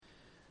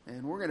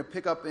And we're going to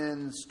pick up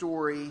in the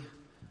story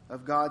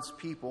of God's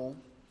people,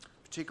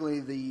 particularly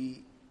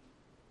the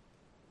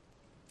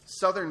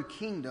southern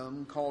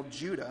kingdom called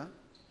Judah.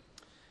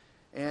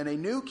 And a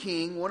new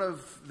king, one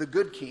of the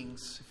good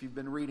kings. If you've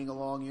been reading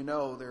along, you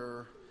know there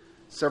are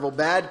several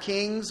bad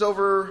kings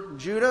over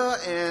Judah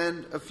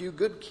and a few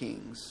good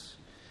kings.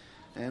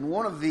 And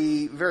one of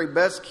the very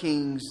best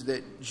kings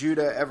that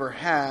Judah ever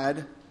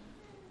had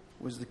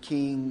was the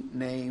king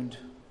named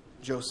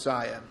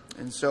Josiah.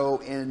 And so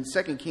in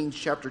 2 Kings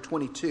chapter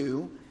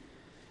 22,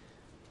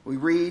 we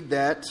read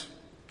that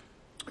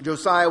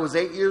Josiah was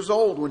 8 years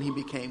old when he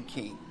became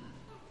king.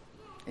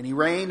 And he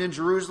reigned in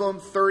Jerusalem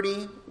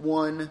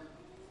 31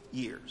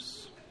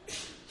 years.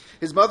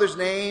 His mother's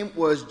name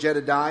was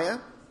Jedidiah,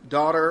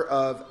 daughter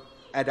of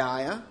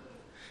Adiah.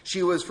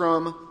 She was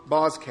from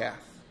Bozkath.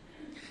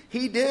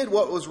 He did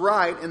what was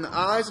right in the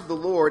eyes of the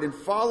Lord and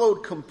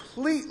followed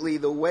completely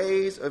the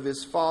ways of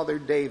his father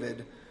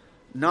David,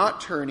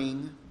 not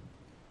turning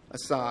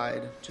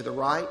aside to the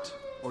right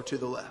or to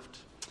the left.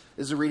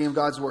 This is a reading of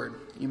God's Word.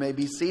 You may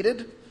be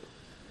seated.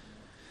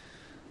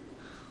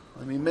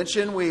 Let me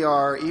mention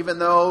even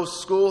though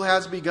school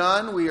has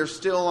begun, we are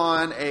still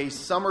on a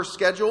summer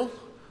schedule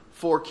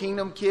for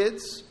Kingdom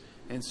Kids.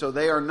 And so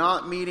they are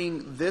not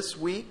meeting this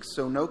week,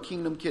 so no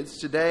Kingdom Kids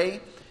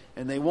today.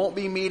 And they won't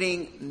be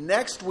meeting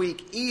next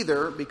week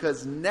either,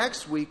 because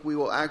next week we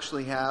will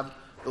actually have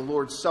the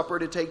Lord's Supper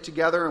to take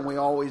together. And we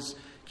always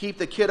keep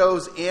the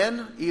kiddos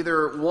in,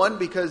 either one,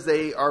 because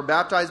they are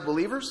baptized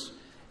believers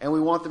and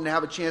we want them to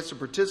have a chance to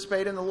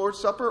participate in the Lord's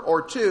Supper,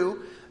 or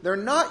two, they're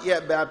not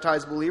yet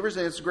baptized believers,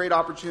 and it's a great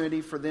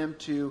opportunity for them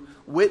to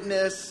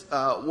witness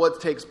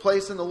what takes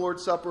place in the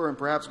Lord's Supper and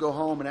perhaps go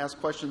home and ask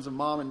questions of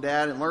mom and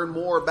dad and learn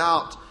more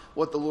about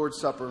what the Lord's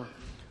Supper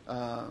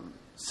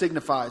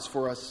signifies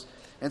for us.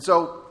 And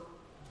so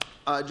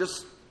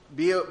just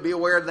be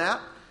aware of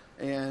that.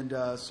 And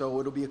so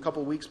it'll be a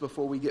couple weeks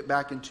before we get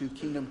back into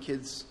Kingdom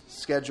Kids'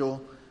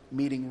 schedule,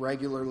 meeting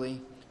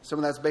regularly. Some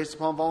of that's based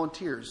upon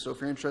volunteers. So if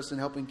you're interested in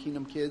helping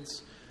Kingdom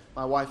Kids,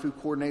 my wife who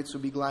coordinates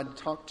would be glad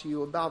to talk to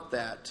you about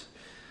that.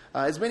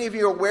 As many of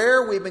you are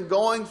aware, we've been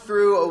going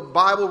through a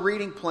Bible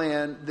reading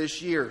plan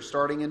this year,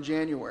 starting in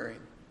January.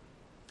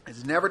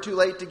 It's never too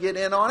late to get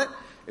in on it.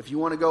 If you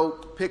want to go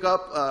pick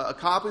up a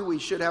copy, we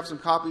should have some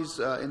copies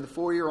in the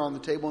foyer on the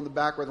table in the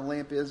back where the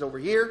lamp is over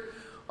here.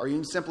 Or you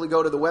can simply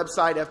go to the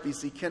website,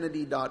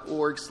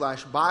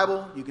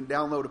 fbckennedy.org/Bible. You can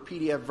download a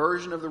PDF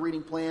version of the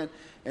reading plan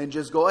and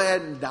just go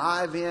ahead and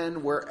dive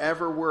in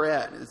wherever we're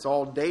at. It's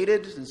all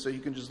dated, and so you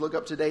can just look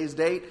up today's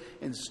date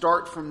and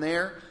start from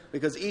there.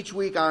 Because each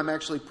week I'm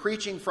actually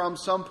preaching from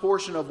some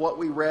portion of what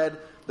we read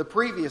the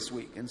previous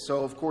week. And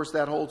so, of course,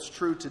 that holds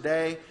true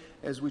today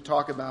as we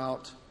talk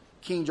about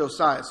King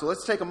Josiah. So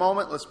let's take a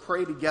moment, let's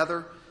pray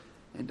together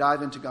and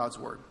dive into God's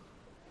Word.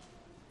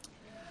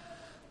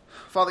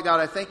 Father God,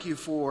 I thank you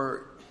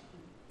for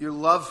your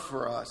love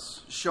for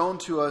us, shown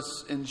to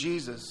us in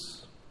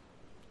Jesus.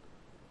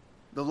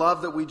 The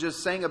love that we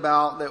just sang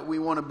about, that we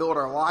want to build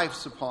our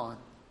lives upon.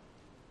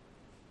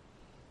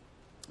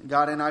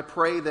 God, and I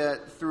pray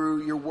that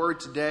through your word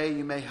today,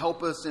 you may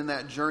help us in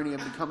that journey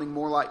of becoming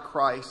more like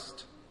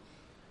Christ.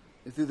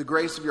 And through the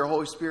grace of your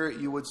Holy Spirit,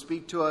 you would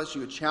speak to us,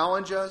 you would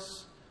challenge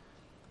us,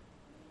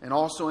 and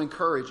also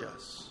encourage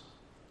us,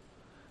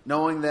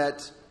 knowing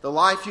that the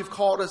life you've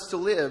called us to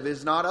live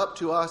is not up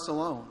to us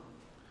alone.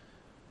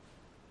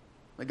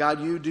 But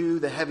God, you do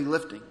the heavy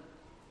lifting.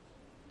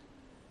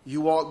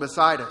 You walk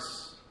beside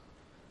us.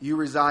 You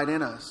reside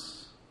in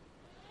us.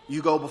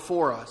 You go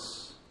before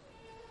us.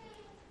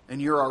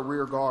 And you're our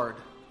rear guard.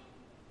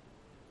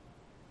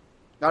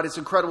 God, it's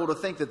incredible to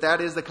think that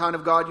that is the kind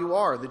of God you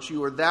are, that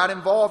you are that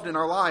involved in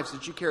our lives,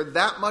 that you care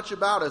that much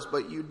about us,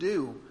 but you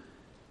do.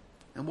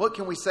 And what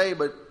can we say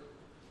but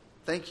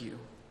thank you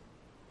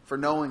for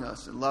knowing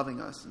us and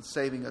loving us and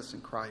saving us in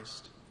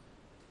Christ.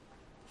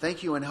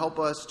 Thank you, and help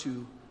us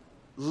to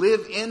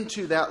live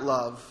into that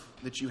love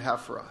that you have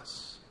for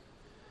us.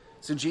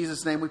 It's in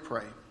Jesus' name we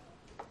pray.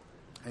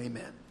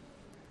 Amen.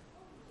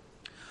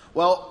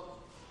 Well,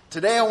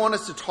 today I want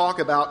us to talk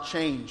about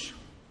change.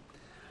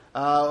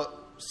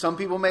 Some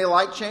people may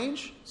like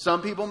change.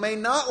 Some people may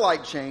not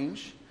like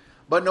change.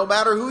 But no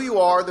matter who you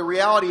are, the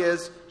reality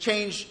is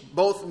change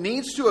both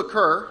needs to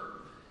occur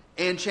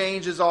and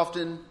change is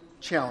often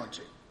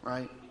challenging,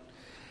 right?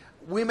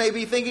 We may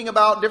be thinking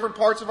about different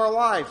parts of our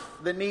life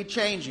that need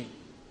changing.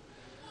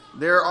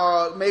 There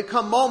may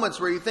come moments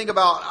where you think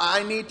about,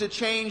 I need to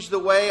change the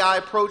way I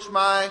approach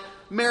my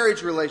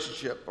marriage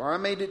relationship, or I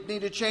may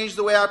need to change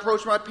the way I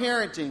approach my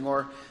parenting,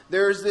 or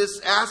there's this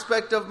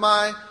aspect of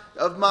myself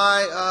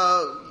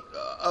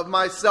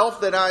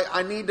that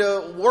I need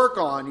to work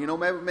on. You know,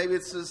 maybe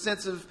it's a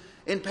sense of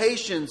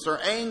impatience or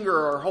anger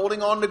or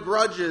holding on to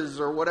grudges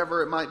or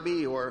whatever it might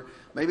be. Or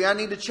maybe I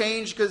need to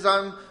change because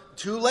I'm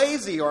too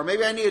lazy, or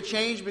maybe I need to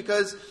change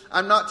because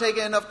I'm not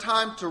taking enough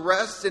time to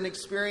rest and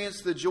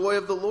experience the joy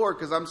of the Lord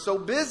because I'm so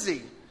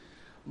busy.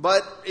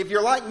 But if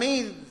you're like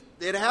me,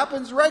 it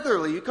happens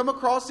regularly. You come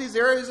across these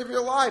areas of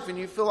your life and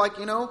you feel like,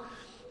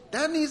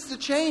 that needs to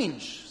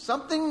change.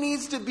 Something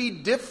needs to be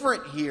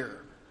different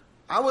here.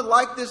 I would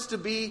like this to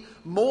be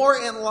more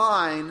in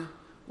line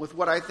with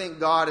what I think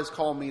God has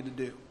called me to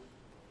do.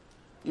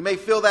 You may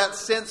feel that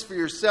sense for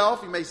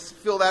yourself. You may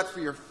feel that for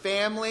your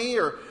family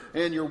or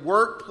in your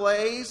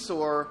workplace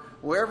or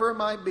wherever it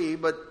might be.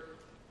 But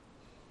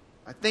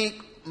I think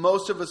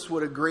most of us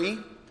would agree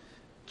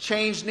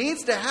change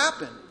needs to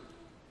happen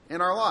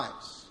in our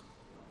lives.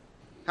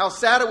 How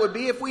sad it would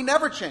be if we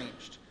never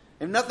changed.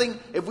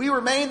 If we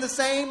remained the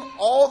same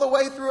all the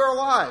way through our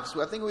lives.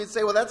 I think we'd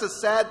say, well, that's a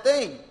sad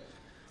thing.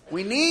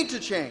 We need to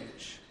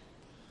change.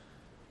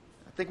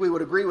 I think we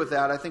would agree with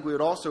that. I think we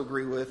would also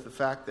agree with the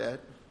fact that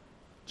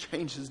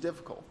change is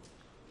difficult.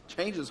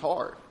 Change is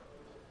hard.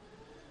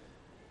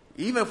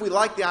 Even if we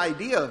like the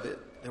idea of it,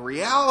 the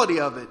reality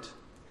of it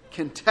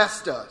can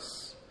test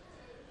us.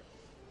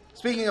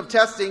 Speaking of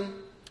testing,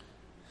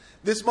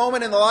 this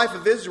moment in the life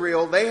of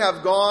Israel, they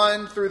have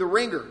gone through the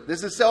ringer.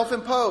 This is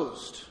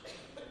self-imposed.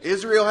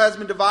 Israel has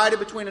been divided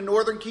between a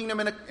northern kingdom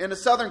and a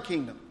southern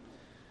kingdom.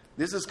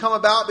 This has come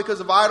about because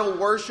of idol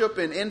worship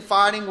and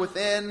infighting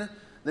within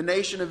the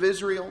nation of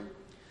Israel.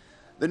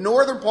 The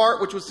northern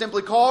part, which was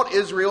simply called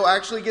Israel,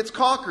 actually gets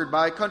conquered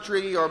by a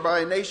country or by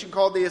a nation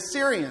called the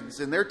Assyrians.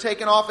 And they're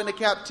taken off into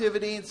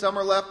captivity and some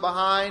are left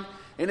behind.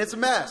 And it's a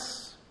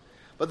mess.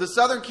 But the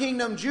southern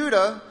kingdom,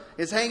 Judah,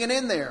 is hanging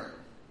in there.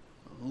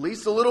 At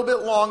least a little bit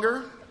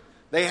longer.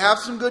 They have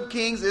some good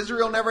kings.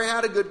 Israel never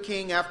had a good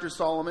king after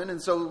Solomon.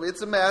 And so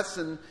it's a mess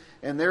and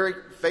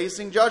they're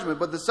facing judgment.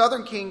 But the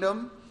southern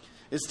kingdom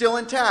is still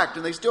intact.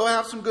 And they still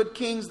have some good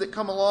kings that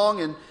come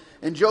along.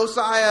 And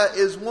Josiah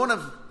is one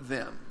of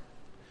them.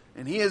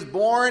 And he is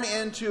born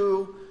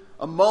into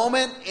a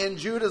moment in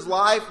Judah's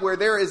life where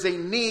there is a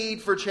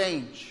need for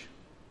change.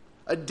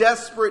 A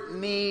desperate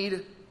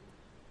need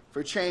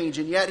for change.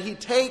 And yet he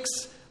takes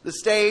the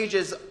stage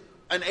as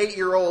an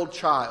 8-year-old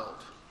child.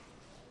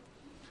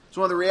 It's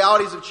one of the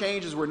realities of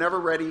change is we're never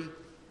ready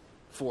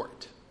for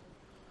it.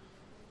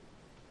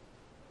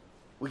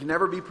 We can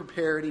never be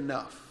prepared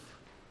enough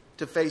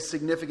to face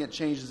significant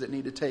changes that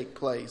need to take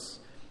place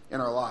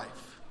in our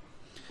life.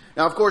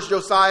 Now, of course,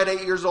 Josiah at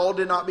 8 years old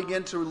did not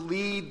begin to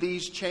lead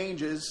these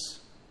changes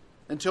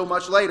until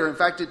much later. In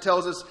fact, it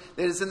tells us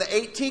that it's in the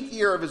 18th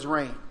year of his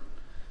reign.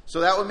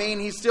 So that would mean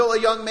he's still a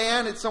young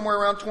man. It's somewhere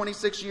around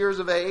 26 years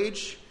of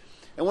age.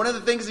 And one of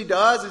the things he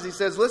does is he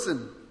says,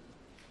 listen,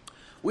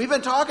 we've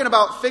been talking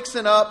about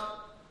fixing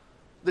up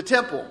the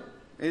temple.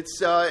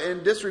 It's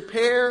in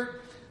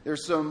disrepair.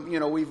 There's some,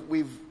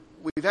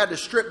 we've had to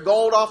strip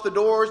gold off the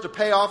doors to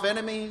pay off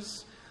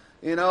enemies.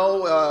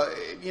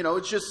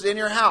 It's just in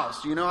your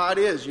house. You know how it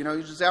is. You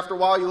just after a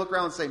while you look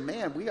around and say,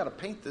 man, we got to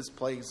paint this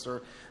place.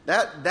 Or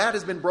that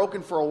has been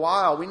broken for a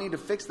while. We need to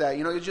fix that.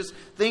 It's just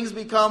things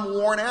become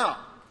worn out.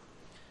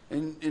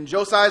 And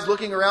Josiah's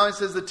looking around and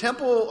says the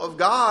temple of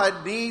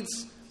God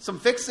needs some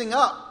fixing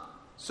up.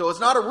 So it's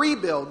not a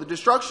rebuild. The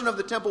destruction of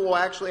the temple will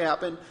actually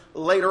happen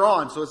later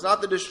on. So it's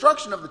not the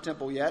destruction of the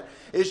temple yet.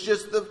 It's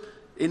just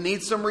it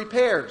needs some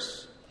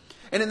repairs.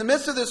 And in the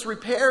midst of this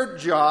repair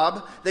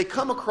job, they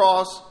come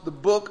across the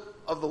book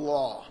of the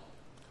law,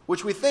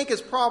 which we think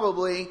is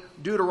probably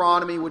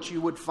Deuteronomy, which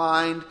you would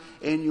find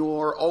in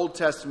your Old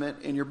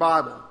Testament in your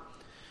Bible.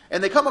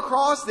 And they come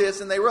across this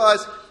and they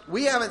realize,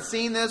 we haven't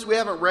seen this, we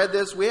haven't read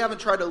this, we haven't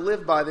tried to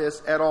live by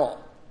this at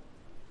all.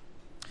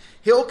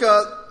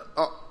 Hilkiah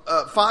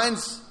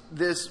finds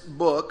this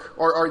book,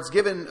 or it's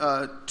given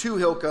to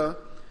Hilkiah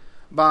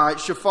by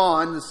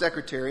Shaphan, the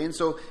secretary. And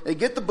so they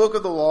get the book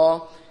of the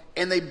law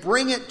and they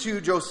bring it to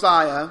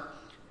Josiah.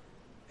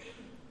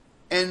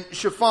 And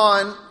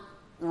Shaphan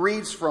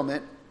reads from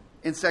it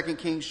in 2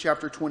 Kings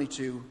chapter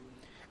 22.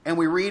 And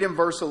we read in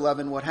verse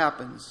 11 what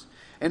happens.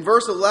 In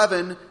verse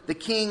 11, the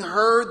king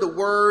heard the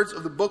words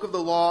of the book of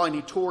the law and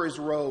he tore his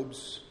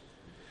robes.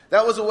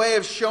 That was a way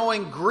of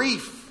showing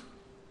grief.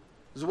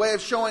 It was a way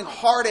of showing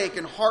heartache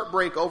and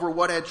heartbreak over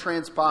what had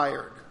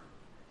transpired.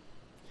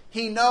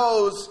 He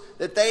knows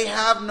that they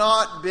have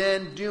not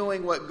been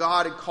doing what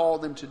God had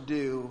called them to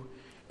do.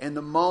 And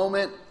the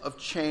moment of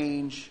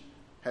change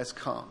has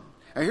come.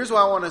 Now here's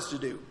what I want us to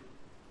do.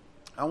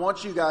 I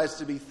want you guys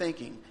to be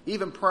thinking,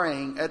 even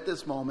praying at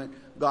this moment,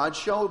 God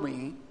show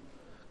me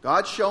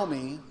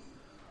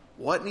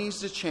what needs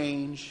to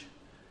change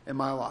in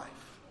my life.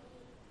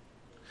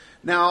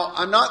 Now,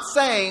 I'm not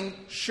saying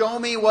show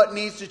me what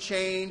needs to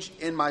change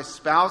in my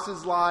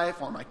spouse's life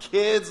or my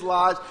kids'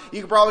 lives. You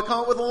could probably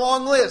come up with a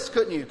long list,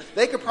 couldn't you?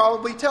 They could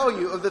probably tell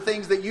you of the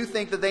things that you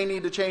think that they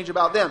need to change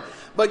about them.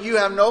 But you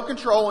have no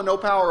control and no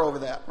power over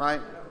that, right?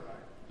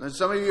 And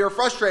some of you are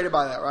frustrated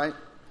by that, right?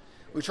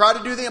 We try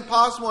to do the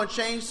impossible and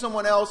change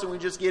someone else and we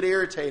just get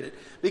irritated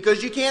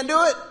because you can't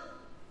do it.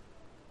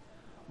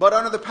 But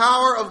under the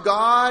power of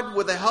God,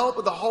 with the help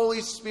of the Holy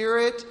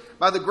Spirit,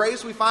 by the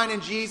grace we find in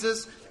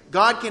Jesus,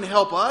 God can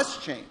help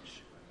us change.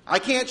 I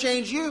can't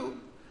change you,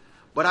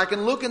 but I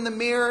can look in the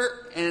mirror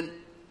and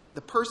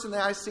the person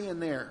that I see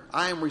in there,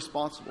 I am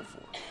responsible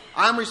for.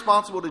 I'm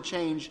responsible to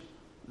change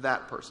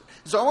that person.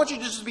 So I want you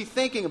to just be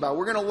thinking about,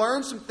 we're going to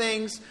learn some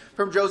things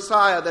from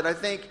Josiah that I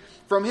think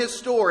from his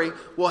story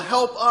will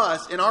help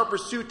us in our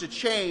pursuit to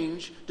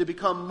change, to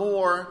become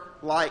more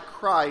like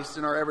Christ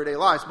in our everyday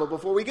lives. But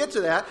before we get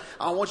to that,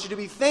 I want you to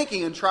be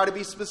thinking and try to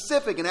be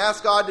specific and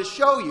ask God to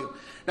show you.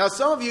 Now,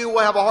 some of you will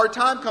have a hard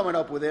time coming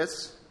up with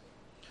this.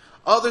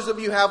 Others of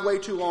you have way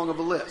too long of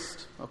a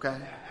list, okay?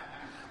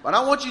 But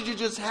I want you to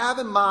just have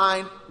in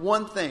mind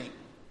one thing.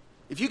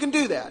 If you can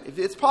do that, if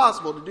it's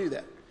possible to do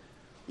that,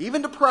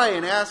 even to pray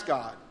and ask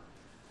God,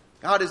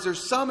 God, is there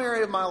some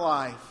area of my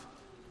life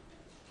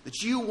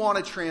that you want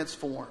to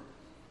transform?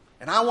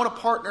 And I want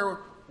to partner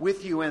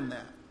with you in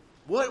that.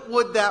 What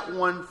would that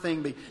one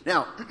thing be?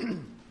 Now,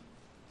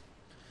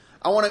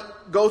 I want to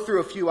go through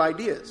a few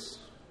ideas.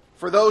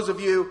 For those of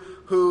you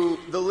who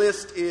the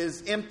list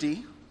is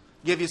empty,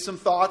 give you some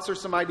thoughts or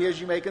some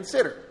ideas you may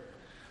consider.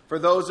 For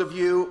those of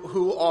you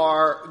who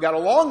got a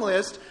long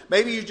list,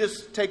 maybe you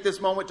just take this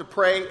moment to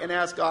pray and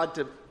ask God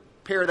to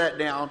pare that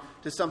down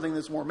to something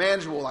that's more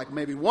manageable, like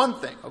maybe one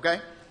thing, okay?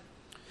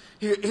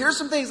 Here's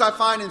some things I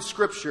find in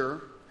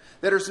Scripture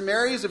that are some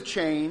areas of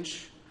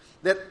change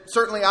that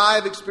certainly I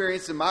have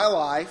experienced in my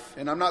life,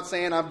 and I'm not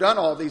saying I've done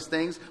all these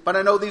things, but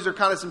I know these are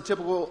kind of some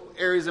typical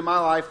areas in my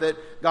life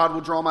that God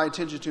will draw my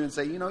attention to and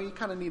say, you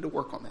kind of need to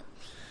work on that.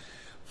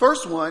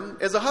 First one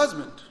is a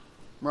husband,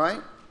 right?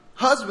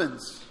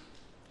 Husbands.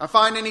 I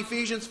find in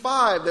Ephesians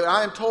 5 that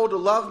I am told to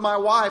love my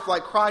wife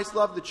like Christ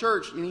loved the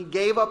church, and he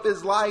gave up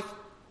his life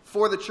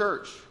for the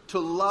church, to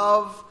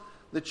love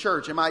the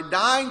church. Am I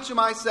dying to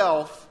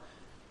myself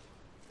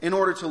in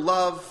order to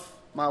love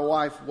my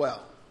wife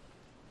well?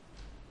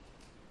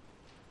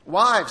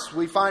 Wives,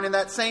 we find in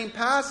that same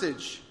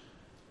passage,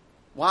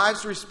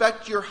 wives,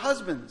 respect your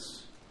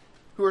husbands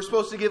who are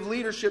supposed to give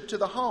leadership to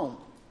the home.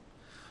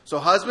 So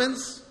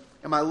husbands,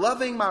 am I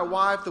loving my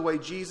wife the way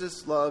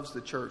Jesus loves the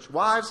church?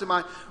 Wives, am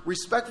I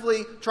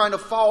respectfully trying to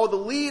follow the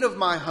lead of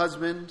my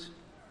husband,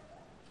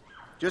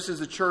 just as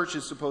the church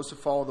is supposed to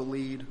follow the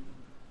lead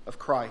of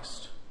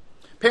Christ?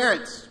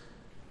 Parents,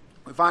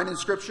 we find in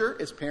Scripture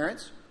as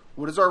parents,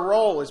 what is our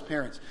role as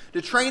parents?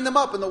 To train them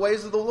up in the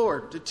ways of the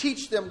Lord, to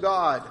teach them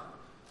God,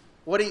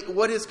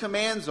 what His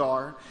commands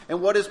are,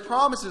 and what His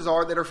promises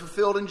are that are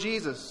fulfilled in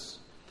Jesus.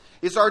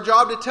 It's our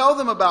job to tell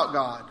them about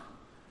God,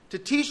 to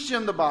teach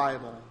them the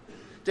Bible,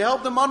 to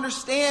help them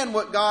understand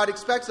what God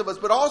expects of us,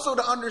 but also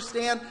to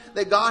understand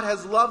that God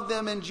has loved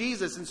them in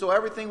Jesus. And so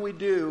everything we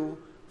do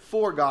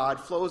for God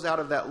flows out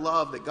of that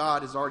love that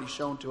God has already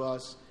shown to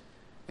us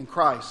in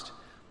Christ.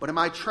 But am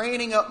I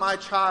training up my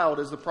child,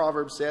 as the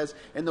proverb says,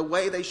 in the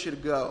way they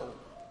should go?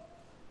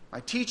 Am I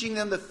teaching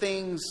them the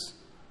things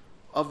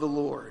of the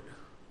Lord?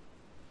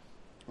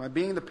 Am I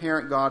being the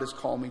parent God has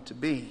called me to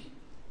be?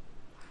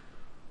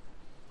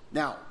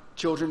 Now,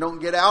 children don't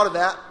get out of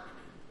that,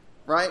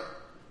 right?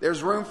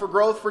 There's room for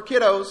growth for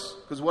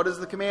kiddos, because what does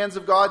the commands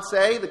of God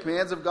say? The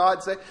commands of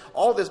God say,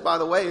 all this, by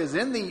the way, is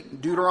in the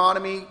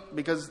Deuteronomy,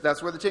 because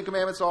that's where the Ten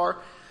Commandments are.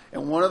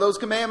 And one of those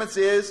commandments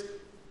is,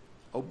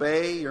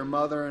 obey your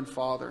mother and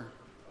father,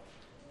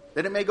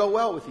 that it may go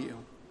well with you.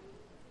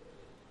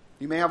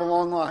 You may have a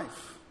long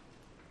life.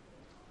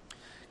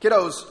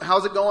 Kiddos,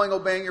 how's it going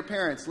obeying your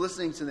parents,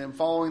 listening to them,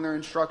 following their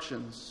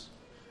instructions,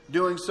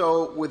 doing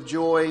so with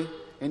joy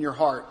in your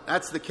heart?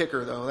 That's the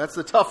kicker, though. That's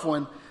the tough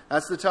one.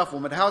 That's the tough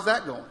one. But how's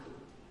that going?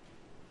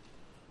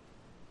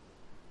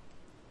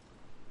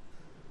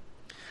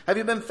 Have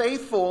you been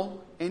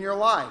faithful in your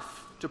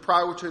life to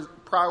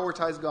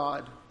prioritize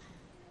God?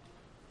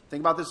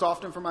 Think about this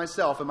often for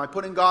myself. Am I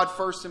putting God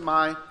first in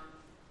my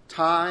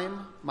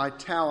time, my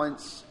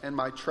talents, and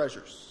my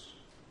treasures?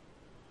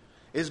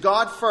 Is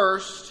God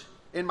first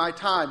in my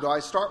time? Do I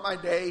start my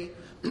day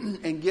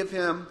and give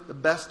Him the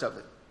best of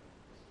it?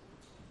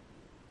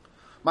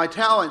 My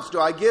talents, do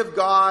I give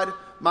God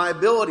my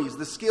abilities,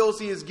 the skills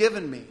He has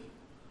given me?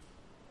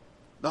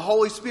 The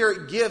Holy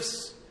Spirit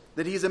gifts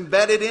that He's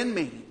embedded in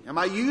me. Am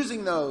I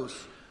using those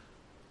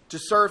to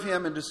serve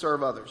Him and to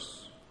serve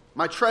others?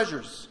 My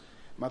treasures,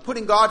 am I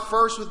putting God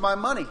first with my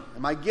money?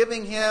 Am I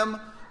giving Him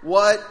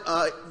what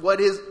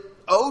is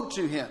owed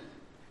to Him?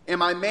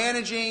 Am I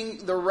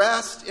managing the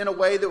rest in a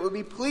way that would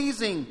be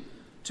pleasing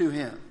to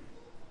Him?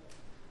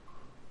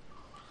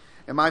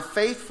 Am I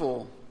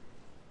faithful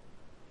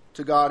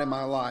to God in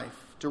my life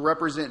to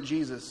represent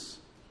Jesus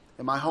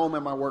in my home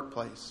and my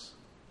workplace?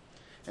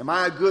 Am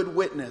I a good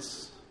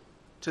witness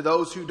to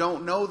those who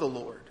don't know the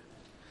Lord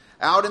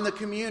out in the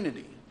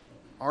community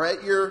or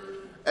at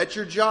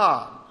your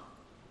job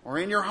or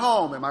in your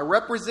home? Am I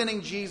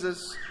representing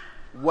Jesus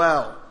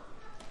well?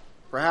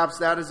 Perhaps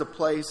that is a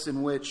place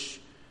in which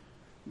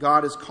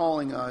God is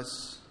calling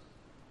us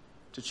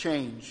to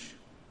change.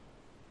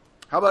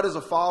 How about as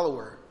a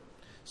follower?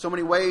 So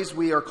many ways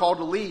we are called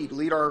to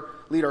lead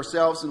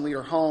ourselves and lead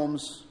our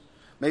homes.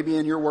 Maybe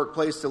in your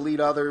workplace to lead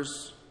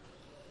others.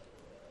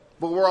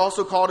 But we're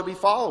also called to be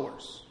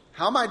followers.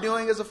 How am I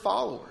doing as a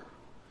follower?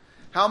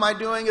 How am I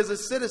doing as a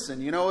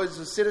citizen? As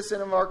a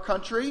citizen of our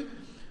country,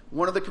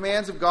 one of the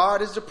commands of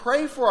God is to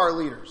pray for our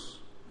leaders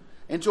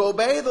and to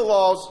obey the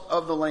laws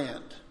of the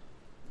land.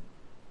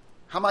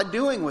 How am I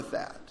doing with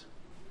that?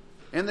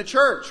 In the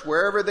church,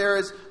 wherever there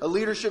is a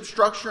leadership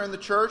structure in the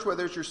church,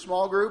 whether it's your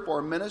small group or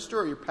a minister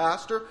or your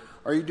pastor,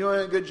 are you doing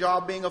a good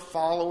job being a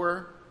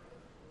follower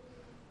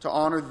to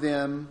honor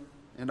them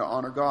and to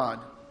honor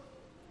God?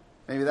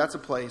 Maybe that's a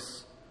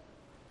place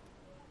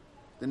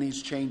that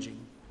needs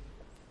changing.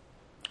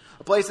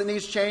 A place that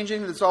needs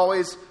changing that's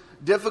always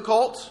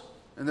difficult,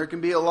 and there can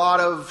be a lot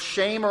of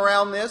shame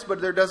around this, but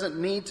there doesn't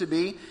need to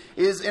be,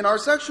 is in our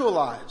sexual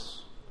lives.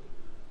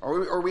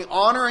 Are we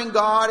honoring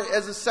God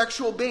as a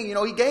sexual being? You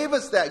know, He gave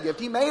us that gift.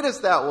 He made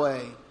us that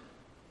way.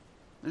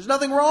 There's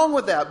nothing wrong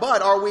with that.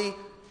 But are we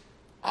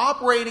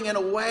operating in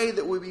a way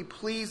that would be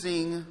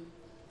pleasing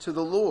to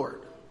the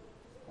Lord?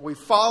 Are we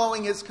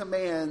following His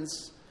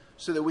commands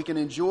so that we can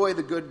enjoy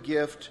the good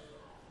gift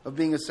of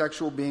being a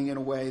sexual being in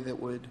a way that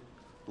would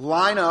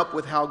line up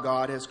with how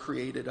God has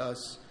created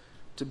us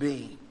to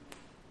be?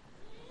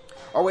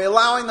 Are we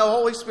allowing the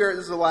Holy Spirit,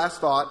 this is the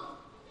last thought,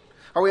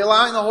 are we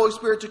allowing the Holy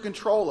Spirit to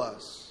control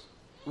us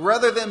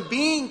rather than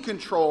being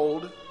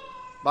controlled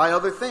by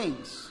other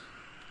things?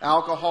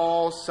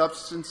 Alcohol,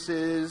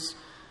 substances,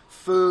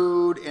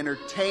 food,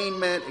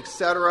 entertainment,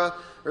 etc.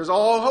 There's a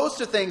whole host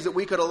of things that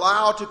we could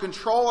allow to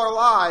control our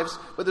lives,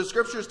 but the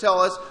Scriptures tell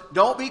us,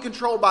 don't be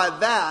controlled by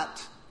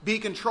that, be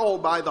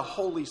controlled by the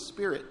Holy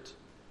Spirit.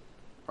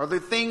 Are there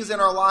things in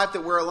our life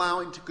that we're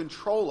allowing to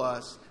control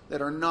us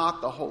that are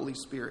not the Holy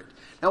Spirit?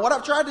 Now, what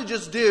I've tried to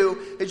just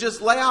do is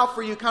just lay out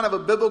for you kind of a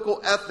biblical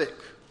ethic.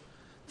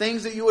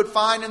 Things that you would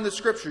find in the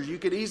Scriptures. You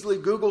could easily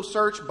Google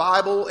search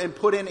Bible and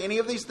put in any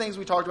of these things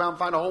we talked about and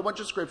find a whole bunch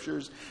of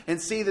Scriptures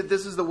and see that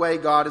this is the way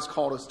God has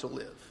called us to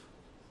live.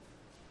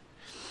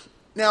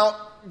 Now,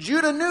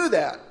 Judah knew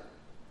that.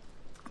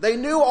 They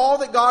knew all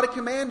that God had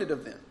commanded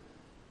of them.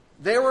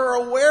 They were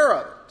aware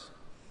of it.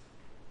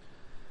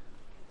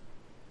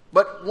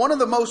 But one of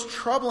the most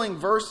troubling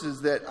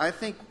verses that I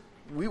think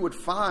we would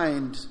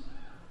find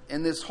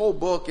in this whole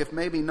book, if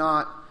maybe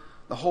not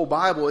the whole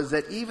Bible, is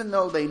that even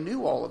though they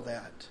knew all of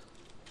that,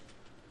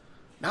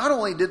 not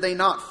only did they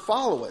not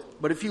follow it,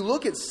 but if you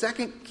look at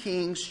 2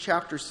 Kings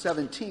chapter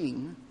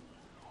 17,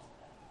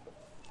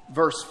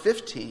 verse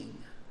 15,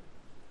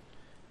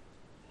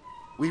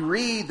 we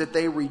read that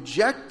they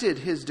rejected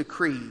His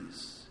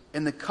decrees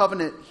and the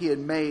covenant He had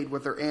made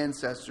with their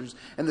ancestors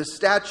and the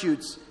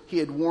statutes He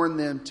had warned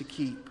them to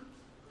keep.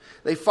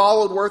 They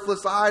followed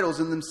worthless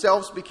idols and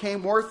themselves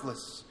became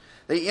worthless.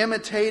 They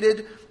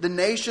imitated the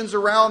nations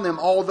around them,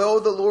 although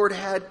the Lord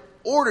had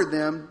ordered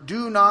them,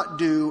 do not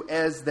do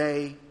as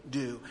they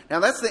do.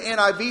 Now that's the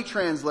NIV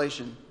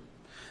translation.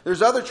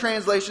 There's other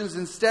translations,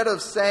 instead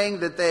of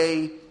saying that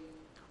they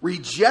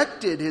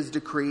rejected His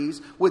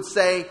decrees, would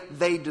say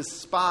they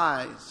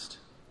despised.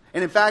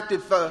 And in fact,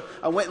 if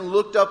I went and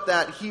looked up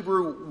that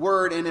Hebrew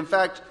word, and in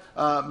fact,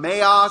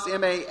 Maas,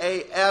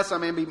 M-A-A-S, I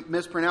may be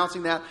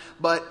mispronouncing that,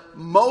 but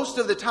most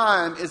of the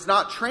time it's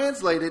not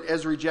translated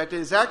as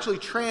rejected, it's actually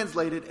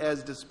translated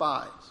as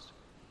despised.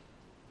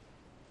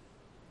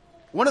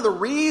 One of the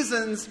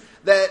reasons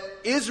that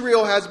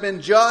Israel has been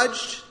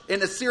judged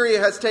and Assyria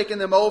has taken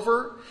them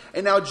over,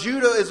 and now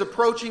Judah is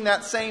approaching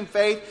that same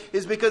faith,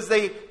 is because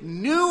they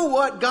knew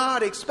what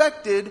God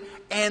expected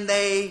and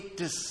they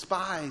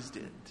despised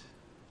it.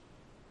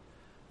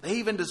 They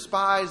even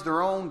despised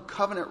their own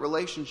covenant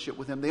relationship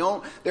with Him.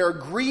 Their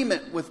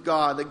agreement with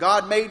God that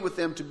God made with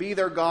them to be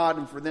their God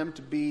and for them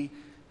to be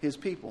His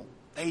people.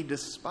 They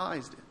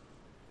despised it.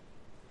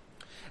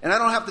 And I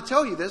don't have to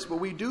tell you this,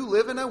 but we do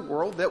live in a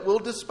world that will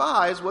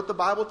despise what the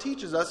Bible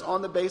teaches us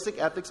on the basic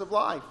ethics of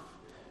life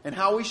and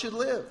how we should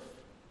live.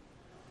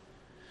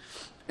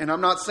 And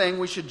I'm not saying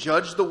we should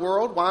judge the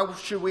world. Why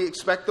should we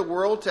expect the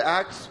world to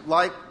act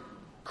like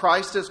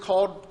Christ has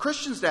called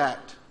Christians to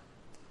act?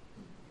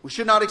 We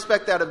should not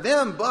expect that of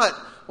them, but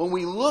when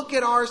we look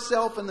at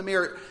ourselves in the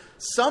mirror,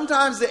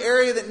 sometimes the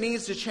area that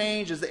needs to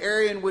change is the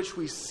area in which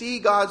we see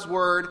God's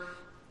Word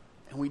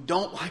and we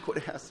don't like what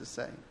it has to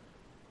say.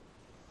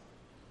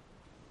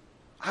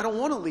 I don't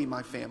want to lead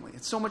my family.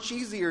 It's so much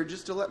easier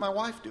just to let my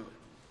wife do it.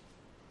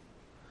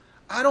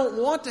 I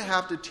don't want to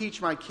have to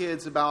teach my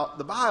kids about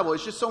the Bible.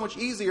 It's just so much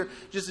easier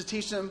just to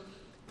teach them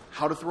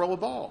how to throw a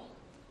ball.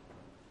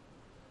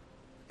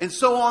 And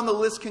so on the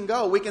list can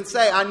go. We can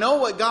say, I know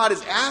what God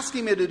is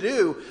asking me to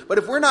do, but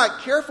if we're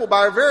not careful by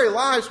our very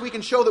lives, we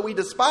can show that we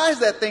despise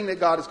that thing that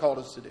God has called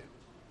us to do.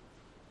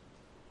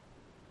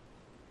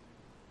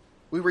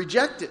 We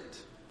reject it.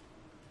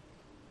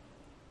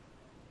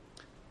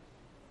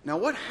 Now,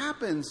 what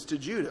happens to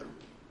Judah?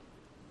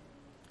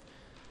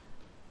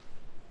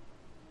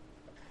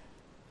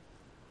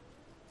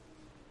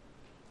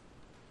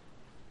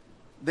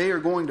 They are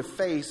going to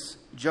face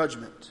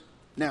judgment.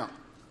 Now,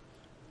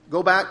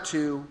 go back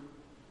to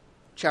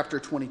chapter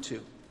 22.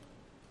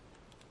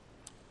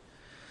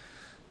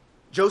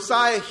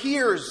 Josiah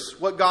hears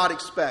what God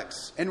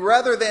expects, and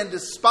rather than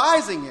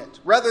despising it,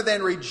 rather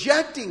than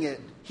rejecting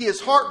it, he is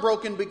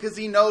heartbroken because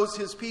he knows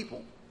his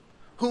people,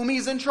 whom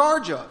he's in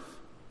charge of,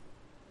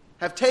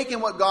 have taken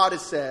what God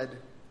has said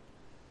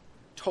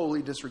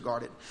totally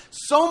disregarded.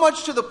 So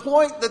much to the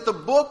point that the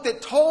book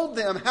that told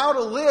them how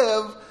to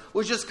live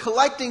was just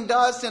collecting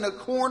dust in a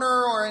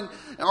corner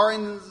or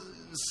in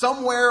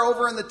somewhere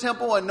over in the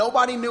temple, and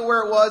nobody knew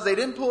where it was. They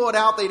didn't pull it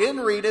out. They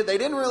didn't read it. They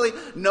didn't really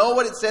know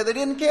what it said. They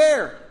didn't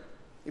care.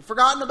 They'd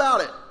forgotten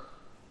about it.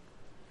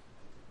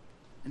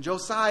 And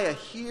Josiah,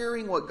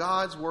 hearing what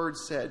God's word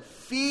said,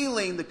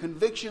 feeling the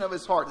conviction of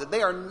his heart that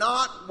they are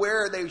not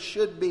where they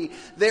should be,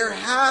 there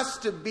has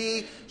to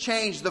be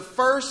change. The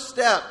first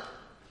step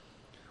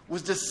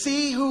was to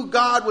see who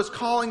God was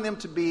calling them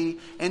to be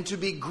and to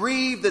be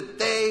grieved that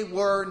they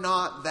were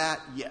not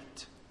that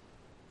yet.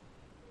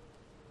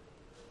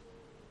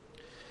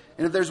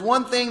 And if there's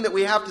one thing that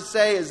we have to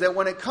say is that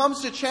when it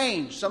comes to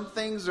change, some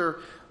things are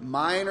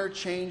minor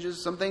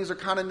changes, some things are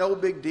kind of no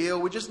big deal.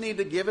 We just need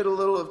to give it a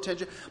little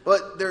attention.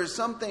 But there's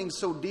some things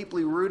so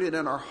deeply rooted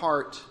in our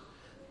heart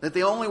that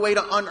the only way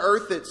to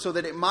unearth it so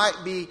that it might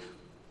be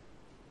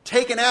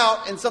taken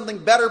out and something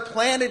better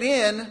planted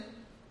in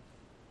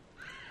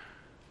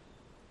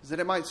is that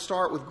it might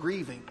start with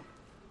grieving.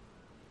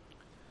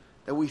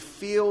 That we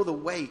feel the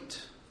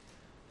weight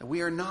that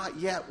we are not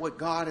yet what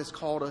God has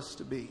called us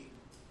to be.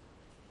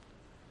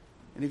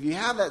 And if you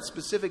have that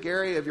specific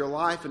area of your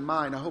life in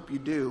mind, I hope you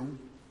do,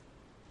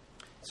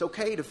 it's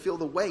okay to feel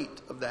the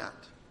weight of that.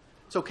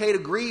 It's okay to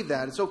grieve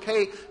that. It's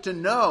okay to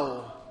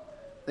know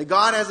that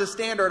God has a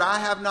standard I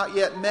have not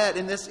yet met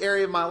in this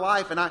area of my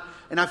life, and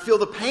I feel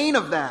the pain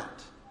of that.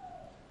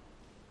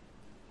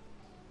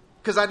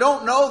 Because I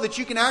don't know that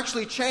you can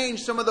actually change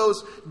some of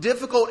those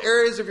difficult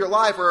areas of your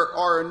life,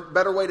 or a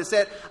better way to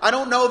say it, I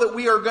don't know that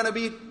we are going to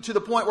be to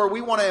the point where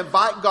we want to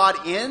invite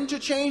God in to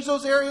change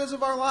those areas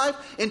of our life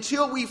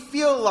until we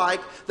feel like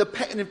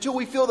until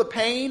we feel the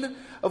pain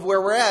of where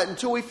we're at,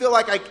 until we feel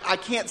like I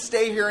can't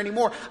stay here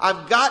anymore.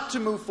 I've got to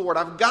move forward.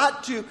 I've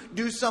got to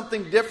do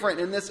something different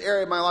in this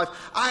area of my life.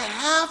 I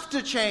have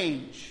to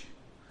change.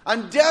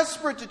 I'm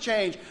desperate to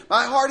change.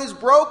 My heart is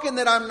broken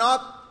that I'm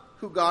not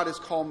who God has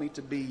called me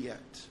to be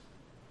yet.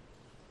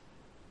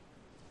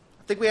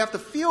 I think we have to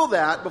feel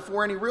that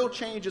before any real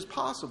change is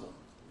possible.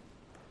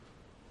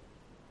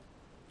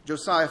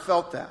 Josiah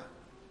felt that.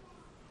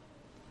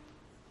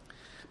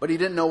 But he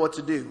didn't know what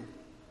to do.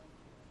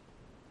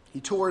 He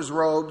tore his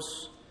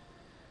robes,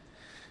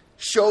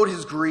 showed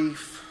his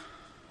grief,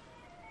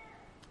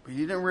 but he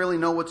didn't really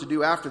know what to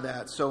do after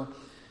that. So,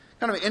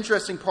 kind of an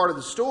interesting part of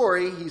the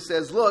story, he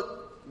says,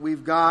 look,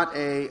 we've got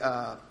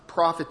a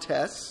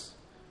prophetess,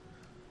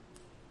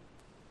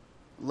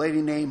 a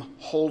lady named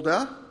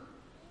Huldah.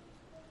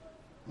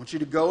 I want you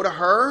to go to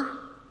her.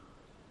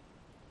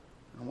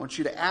 I want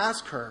you to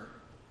ask her.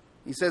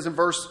 He says in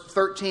verse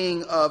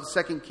 13 of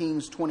 2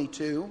 Kings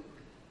 22,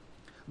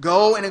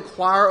 go and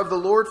inquire of the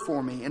Lord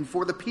for me and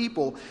for the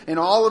people and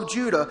all of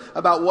Judah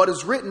about what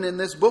is written in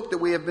this book that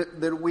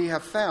we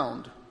have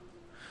found.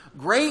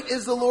 Great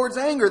is the Lord's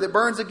anger that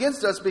burns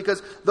against us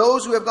because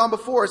those who have gone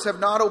before us have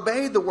not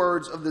obeyed the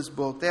words of this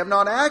book. They have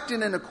not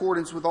acted in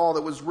accordance with all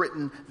that was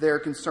written there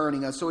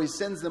concerning us. So he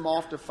sends them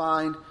off to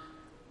find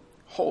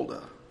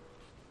Huldah.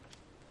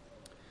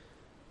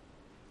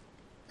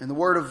 And the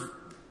word of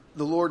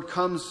the Lord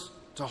comes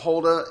to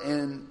Huldah,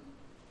 and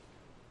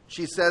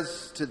she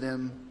says to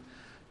them,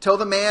 tell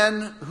the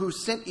man who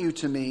sent you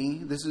to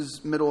me, this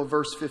is middle of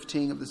verse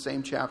 15 of the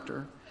same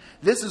chapter,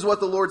 this is what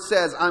the Lord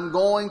says, I'm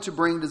going to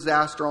bring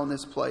disaster on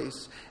this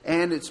place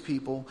and its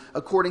people,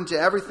 according to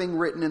everything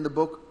written in the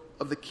book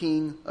of the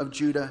king of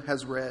Judah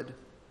has read.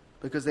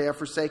 Because they have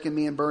forsaken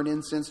me and burned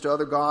incense to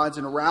other gods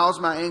and aroused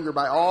my anger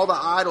by all the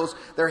idols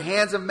their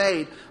hands have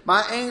made.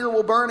 My anger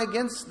will burn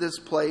against this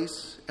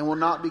place and will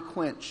not be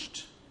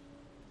quenched.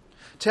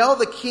 Tell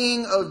the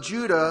king of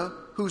Judah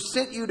who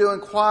sent you to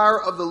inquire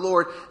of the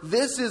Lord,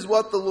 this is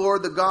what the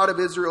Lord, the God of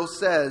Israel,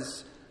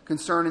 says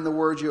concerning the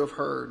words you have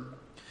heard.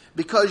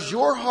 Because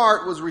your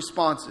heart was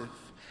responsive,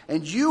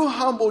 and you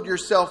humbled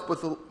yourself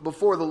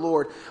before the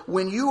Lord,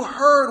 when you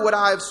heard what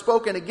I have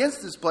spoken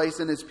against this place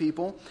and its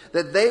people,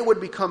 that they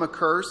would become a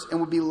curse and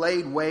would be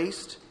laid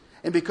waste,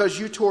 and because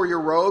you tore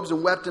your robes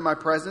and wept in my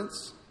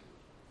presence,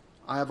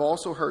 I have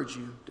also heard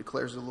you,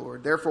 declares the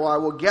Lord. Therefore I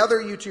will gather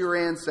you to your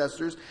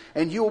ancestors,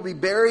 and you will be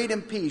buried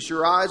in peace.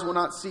 Your eyes will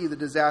not see the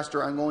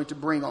disaster I'm going to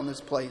bring on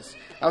this place.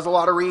 That was a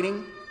lot of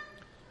reading,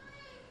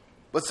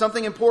 but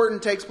something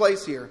important takes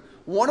place here.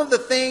 One of the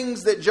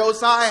things that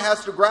Josiah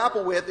has to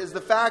grapple with is the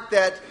fact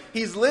that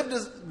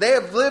they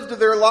have lived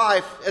their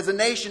life as a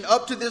nation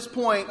up to this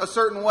point a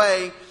certain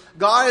way.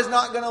 God is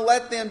not going to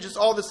let them just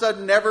all of a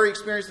sudden never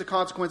experience the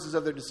consequences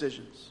of their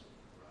decisions.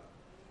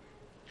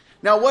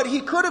 Now, what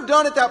he could have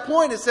done at that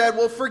point is said,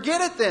 well,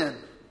 forget it then.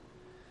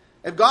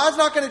 If God's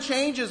not going to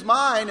change his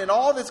mind and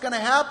all that's going to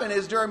happen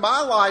is during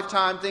my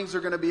lifetime things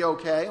are going to be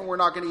okay and we're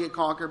not going to get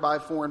conquered by a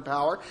foreign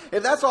power.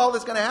 If that's all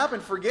that's going to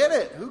happen, forget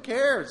it. Who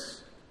cares?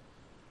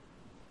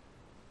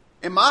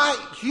 In my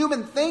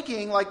human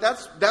thinking, like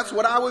that's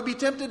what I would be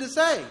tempted to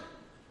say.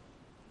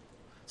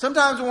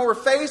 Sometimes when we're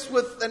faced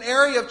with an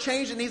area of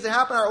change that needs to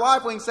happen in our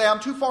life, we can say, I'm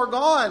too far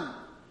gone.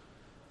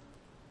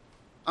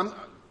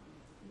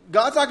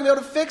 God's not going to be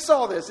able to fix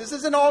all this. This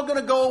isn't all going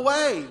to go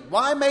away.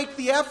 Why make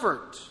the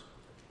effort?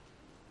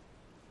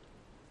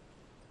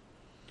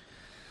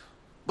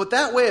 But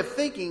that way of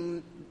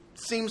thinking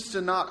seems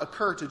to not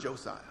occur to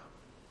Josiah.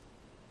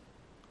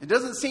 It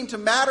doesn't seem to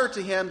matter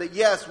to him that,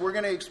 yes, we're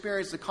going to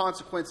experience the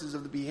consequences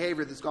of the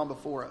behavior that's gone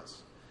before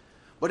us.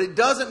 But it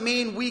doesn't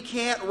mean we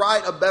can't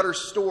write a better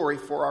story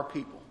for our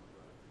people.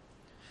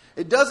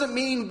 It doesn't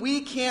mean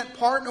we can't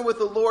partner with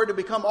the Lord to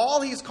become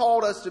all He's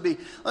called us to be.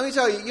 Let me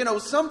tell you,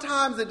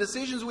 sometimes the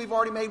decisions we've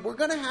already made, we're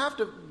going to have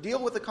to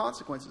deal with the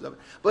consequences of it.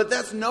 But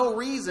that's no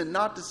reason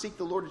not to seek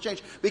the Lord to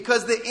change.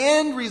 Because the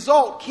end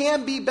result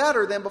can be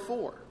better than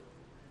before.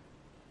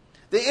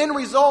 The end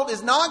result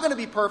is not going to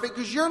be perfect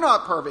because you're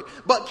not perfect.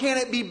 But can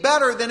it be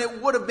better than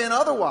it would have been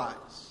otherwise?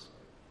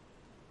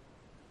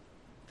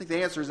 I think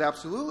the answer is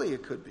absolutely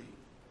it could be.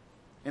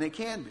 And it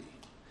can be.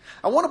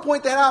 I want to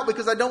point that out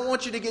because I don't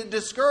want you to get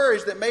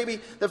discouraged that maybe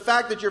the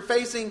fact that you're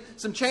facing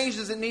some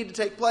changes that need to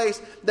take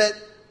place, that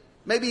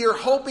maybe you're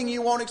hoping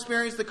you won't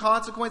experience the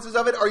consequences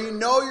of it, or you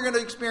know you're going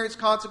to experience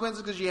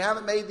consequences because you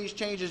haven't made these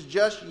changes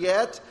just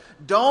yet.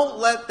 Don't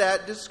let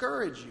that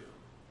discourage you.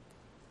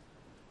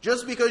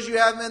 Just because you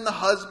haven't been the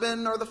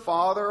husband or the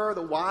father or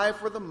the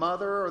wife or the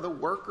mother or the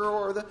worker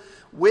or the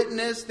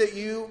witness that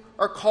you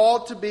are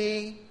called to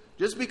be,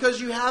 just because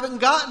you haven't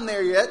gotten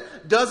there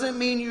yet, doesn't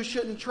mean you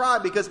shouldn't try.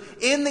 Because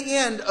in the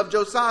end of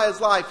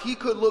Josiah's life, he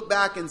could look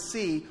back and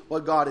see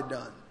what God had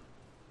done.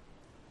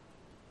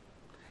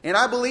 And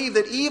I believe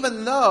that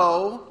even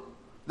though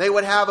they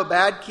would have a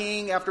bad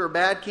king after a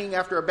bad king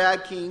after a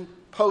bad king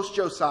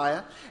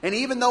post-Josiah, and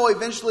even though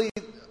eventually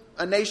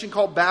a nation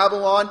called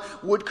Babylon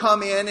would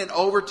come in and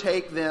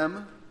overtake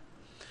them,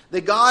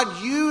 that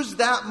God used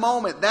that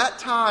moment, that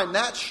time,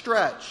 that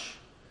stretch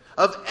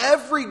of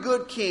every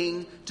good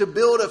king to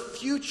build a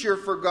future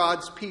for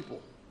God's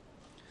people.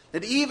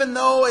 That even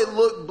though it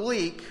looked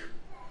bleak,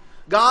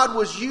 God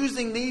was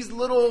using these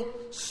little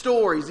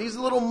stories, these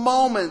little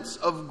moments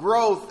of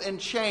growth and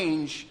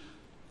change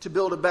to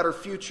build a better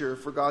future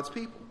for God's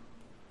people.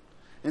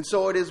 And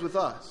so it is with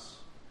us.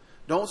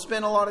 Don't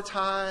spend a lot of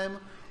time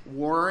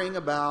worrying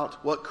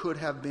about what could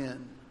have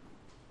been.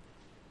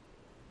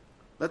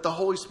 Let the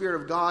Holy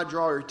Spirit of God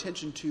draw your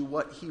attention to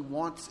what He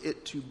wants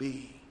it to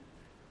be.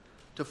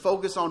 To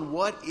focus on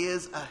what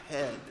is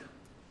ahead.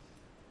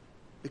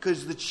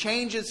 Because the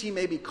changes He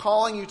may be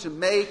calling you to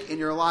make in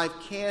your life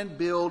can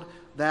build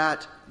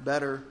that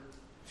better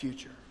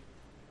future.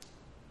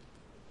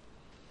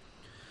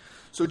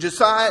 So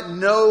Josiah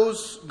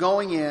knows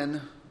going in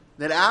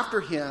that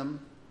after him,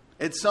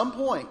 at some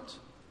point,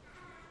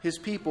 his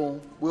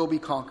people will be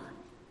conquered.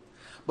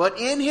 But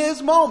in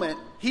his moment,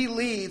 he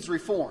leads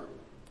reform.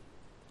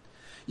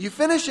 You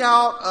finish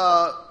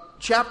out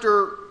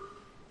chapter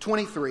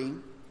 23.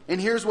 And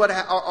here's what,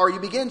 or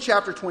you begin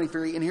chapter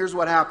 23, and here's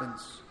what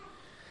happens.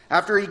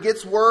 After he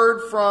gets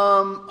word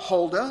from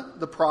Huldah,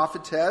 the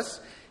prophetess,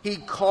 he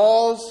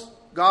calls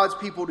God's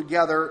people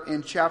together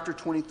in chapter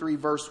 23,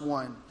 verse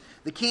 1.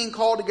 The king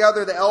called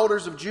together the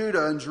elders of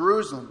Judah and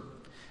Jerusalem.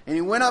 And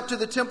he went up to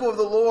the temple of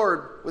the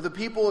Lord with the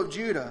people of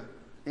Judah,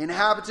 the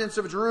inhabitants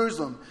of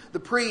Jerusalem,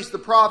 the priests, the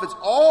prophets,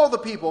 all the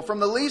people,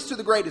 from the least to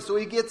the greatest. So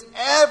he gets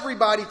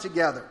everybody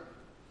together.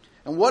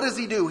 And what does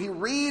he do? He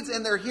reads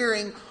in their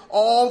hearing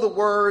all the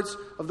words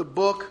of the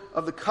book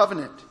of the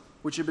covenant,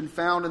 which had been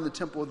found in the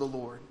temple of the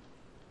Lord.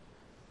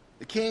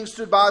 The king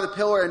stood by the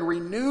pillar and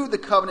renewed the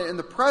covenant in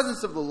the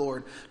presence of the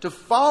Lord, to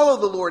follow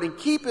the Lord and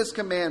keep His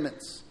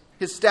commandments,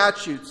 His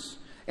statutes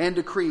and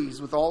decrees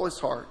with all his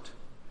heart,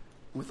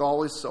 with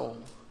all his soul,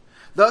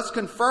 thus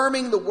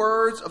confirming the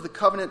words of the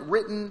covenant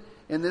written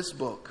in this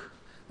book.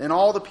 Then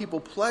all the people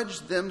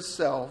pledged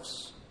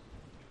themselves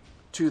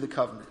to the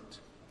covenant.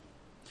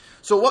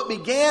 So what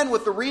began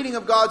with the reading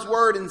of God's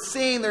Word and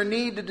seeing there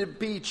needed to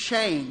be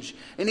change,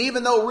 and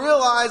even though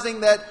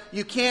realizing that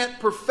you can't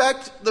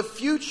perfect the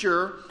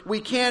future, we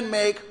can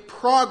make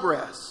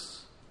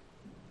progress.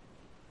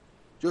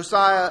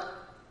 Josiah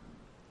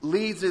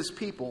leads his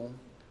people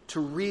to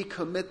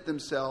recommit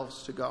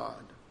themselves to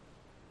God.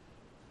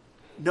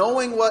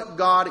 Knowing what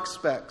God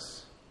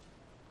expects.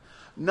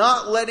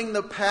 Not letting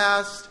the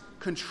past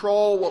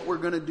control what we're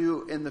going to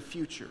do in the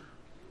future.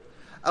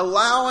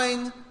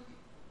 Allowing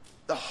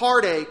the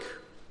heartache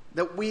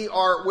that we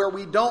are where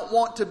we don't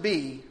want to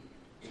be,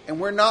 and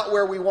we're not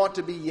where we want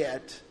to be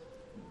yet,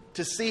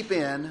 to seep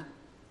in,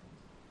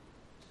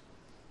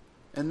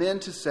 and then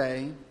to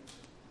say,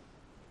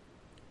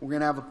 we're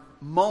going to have a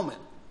moment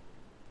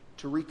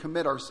to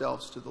recommit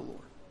ourselves to the Lord.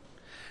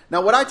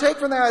 Now, what I take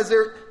from that is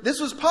this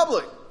was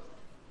public.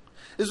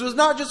 This was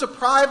not just a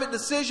private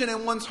decision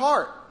in one's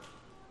heart.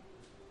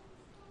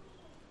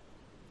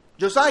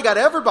 Josiah got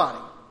everybody.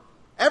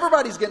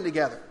 Everybody's getting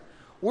together.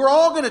 We're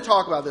all going to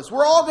talk about this.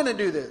 We're all going to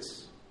do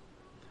this.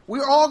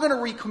 We're all going to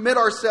recommit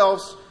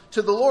ourselves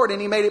to the Lord,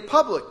 and he made it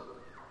public.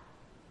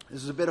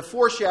 This is a bit of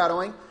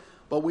foreshadowing,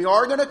 but we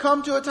are going to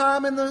come to a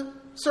time in the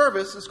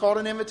service, it's called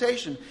an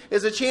invitation.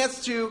 It's a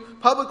chance to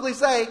publicly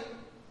say,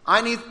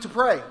 I need to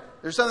pray.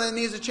 There's something that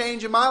needs to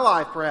change in my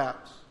life,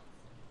 perhaps.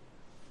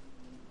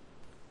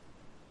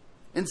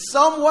 In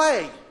some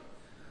way,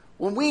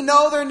 when we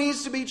know there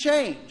needs to be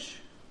change,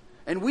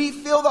 and we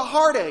feel the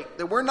heartache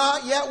that we're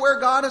not yet where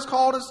God has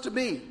called us to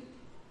be,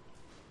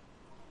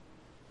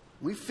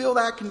 we feel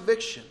that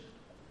conviction,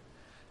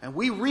 and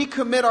we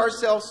recommit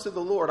ourselves to the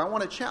Lord, I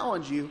want to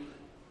challenge you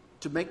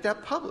to make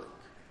that public.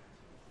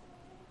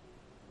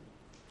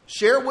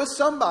 Share with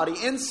somebody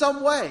in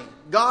some way.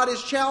 God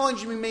is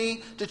challenging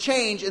me to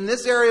change in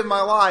this area of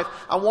my life.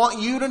 I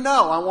want you to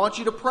know. I want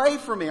you to pray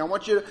for me. I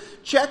want you to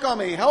check on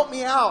me. Help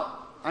me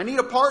out. I need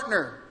a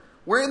partner.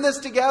 We're in this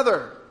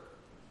together.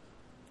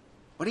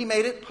 But He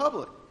made it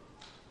public.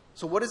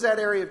 So what is that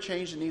area of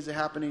change that needs to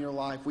happen in your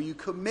life? Will you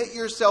commit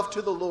yourself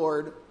to the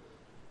Lord,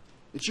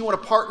 that you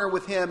want to partner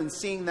with Him in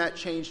seeing that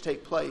change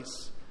take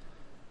place?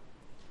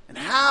 And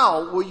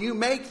how will you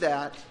make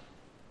that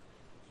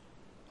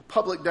a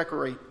public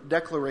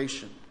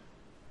declaration?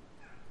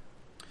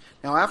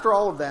 Now, after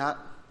all of that,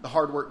 the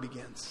hard work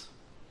begins.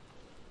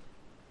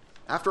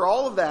 After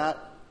all of that,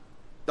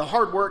 the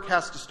hard work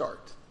has to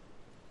start.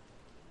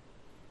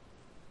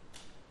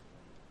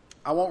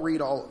 I won't read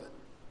all of it,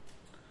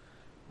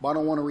 but I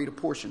don't want to read a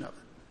portion of it.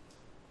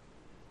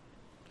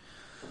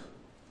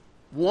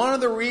 One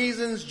of the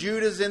reasons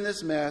Judah's in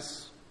this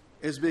mess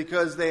is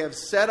because they have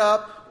set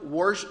up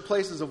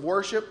places of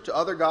worship to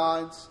other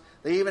gods.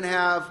 They even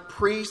have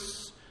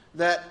priests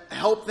that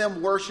help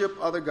them worship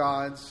other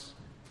gods.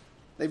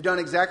 They've done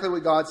exactly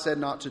what God said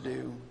not to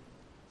do.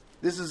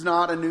 This is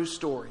not a new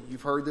story.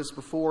 You've heard this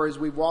before as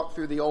we've walked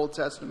through the Old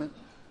Testament.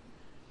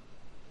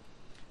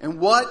 And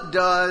what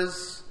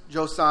does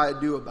Josiah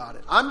do about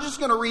it? I'm just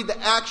going to read the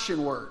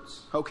action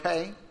words,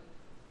 okay?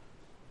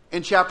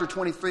 In chapter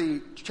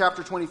 23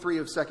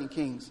 of 2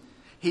 Kings.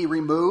 He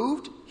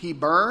removed, he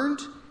burned,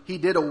 he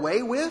did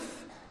away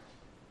with,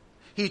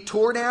 he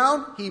tore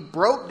down, he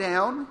broke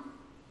down,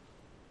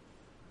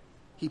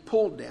 he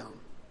pulled down,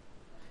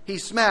 he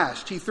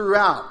smashed, he threw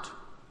out,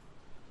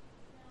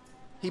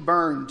 he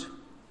burned,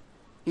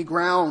 he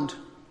ground,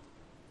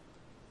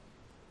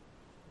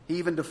 he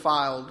even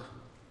defiled.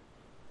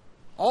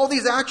 All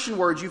these action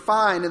words you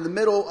find in the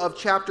middle of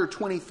chapter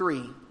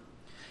 23.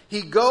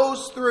 He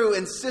goes through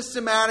and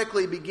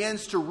systematically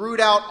begins to root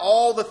out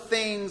all the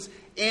things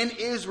in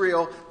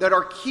Israel that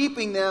are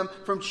keeping them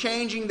from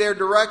changing their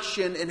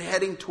direction and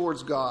heading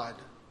towards God.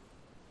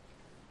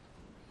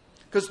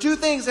 Because two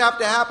things have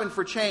to happen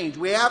for change.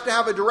 We have to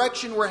have a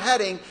direction we're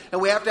heading, and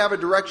we have to have a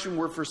direction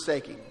we're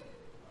forsaking.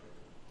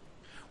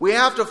 We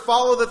have to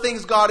follow the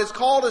things God has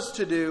called us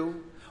to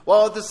do,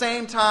 while at the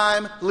same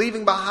time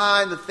leaving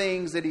behind the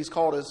things that He's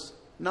called us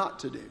not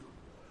to do.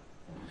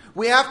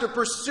 We have to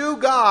pursue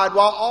God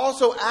while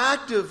also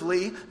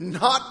actively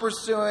not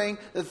pursuing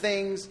the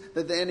things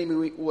that the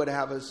enemy would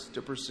have us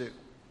to pursue.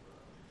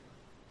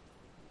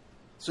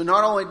 So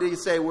not only do you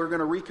say we're going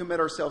to recommit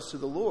ourselves to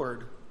the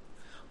Lord,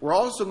 we're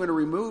also going to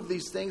remove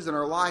these things in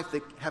our life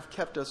that have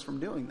kept us from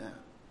doing that.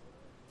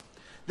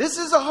 This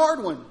is a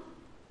hard one.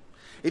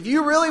 If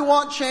you really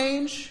want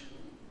change,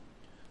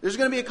 there's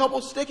going to be a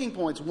couple sticking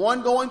points.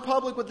 One, going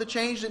public with the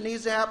change that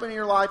needs to happen in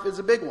your life is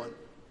a big one.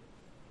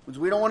 Because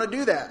we don't want to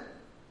do that.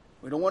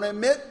 We don't want to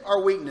admit our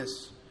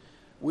weakness.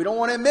 We don't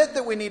want to admit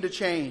that we need to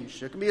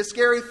change. It can be a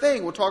scary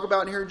thing. We'll talk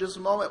about here in just a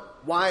moment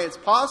why it's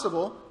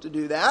possible to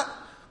do that.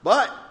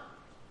 But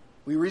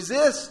we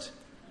resist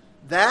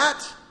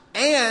that.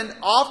 And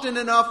often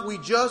enough, we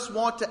just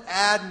want to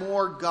add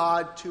more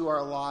God to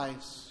our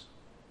lives.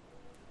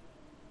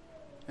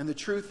 And the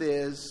truth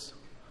is,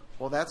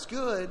 well, that's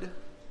good.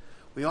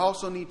 We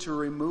also need to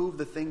remove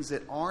the things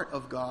that aren't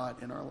of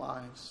God in our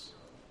lives.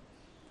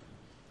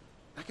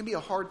 That can be a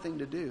hard thing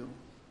to do.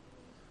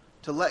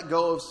 To let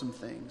go of some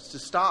things, to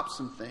stop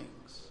some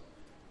things,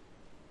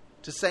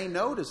 to say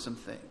no to some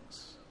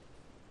things.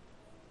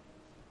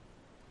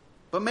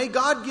 But may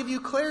God give you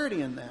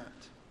clarity in that.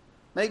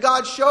 May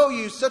God show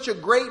you such a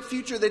great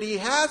future that He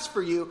has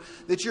for you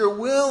that you're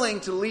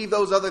willing to leave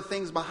those other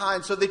things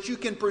behind so that you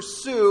can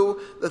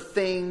pursue the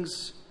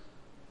things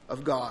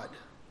of God.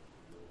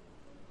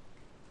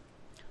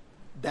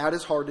 That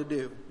is hard to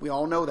do. We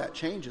all know that.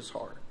 Change is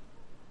hard.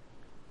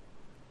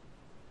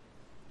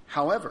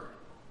 However,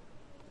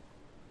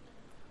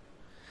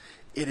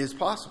 it is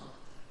possible.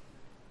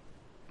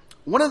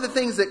 One of the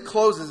things that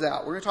closes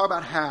out, we're going to talk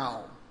about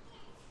how.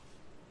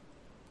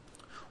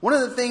 One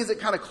of the things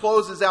that kind of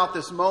closes out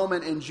this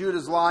moment in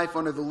Judah's life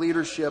under the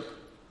leadership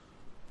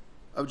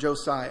of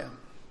Josiah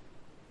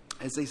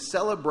is they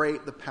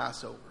celebrate the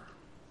Passover.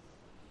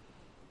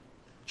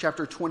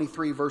 Chapter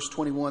 23, verse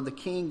 21, the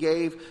king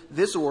gave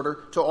this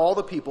order to all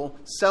the people,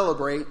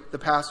 celebrate the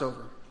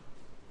Passover.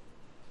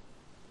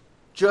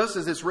 Just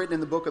as it's written in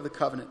the book of the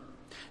covenant.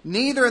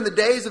 Neither in the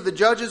days of the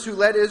judges who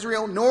led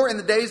Israel, nor in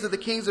the days of the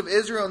kings of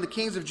Israel and the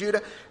kings of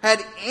Judah, had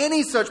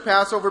any such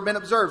Passover been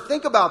observed.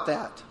 Think about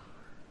that.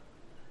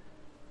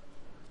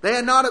 They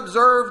had not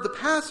observed the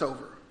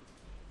Passover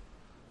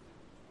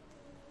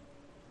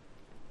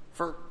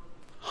for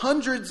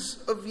hundreds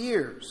of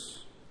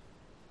years.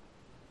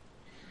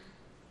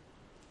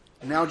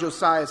 Now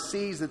Josiah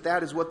sees that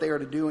that is what they are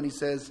to do, and he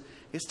says,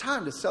 it's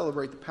time to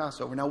celebrate the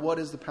Passover. Now, what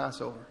is the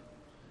Passover?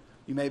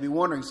 You may be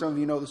wondering, some of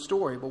you know the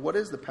story, but what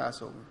is the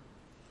Passover?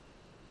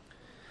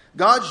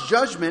 God's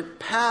judgment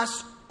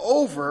passed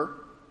over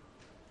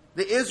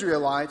the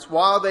Israelites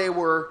while they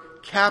were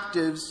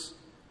captives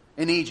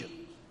in Egypt.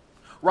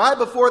 Right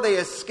before they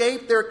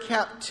escaped their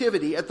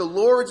captivity, at the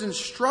Lord's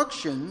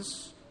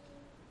instructions,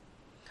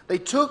 they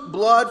took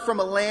blood from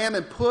a lamb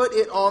and put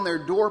it on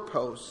their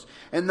doorposts.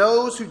 And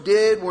those who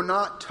did were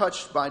not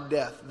touched by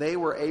death. They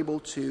were able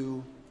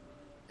to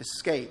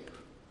escape.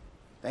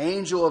 The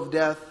angel of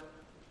death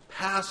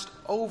passed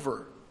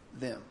over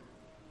them.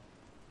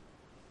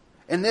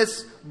 And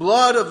this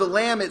blood of the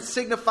lamb, it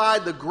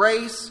signified the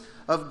grace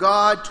of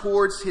God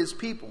towards his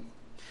people.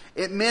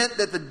 It meant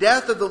that the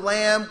death of the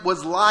lamb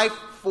was life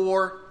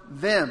for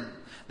them.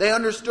 They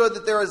understood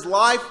that there is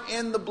life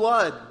in the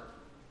blood.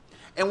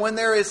 And when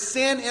there is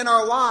sin in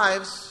our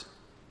lives,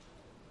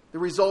 the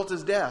result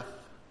is death.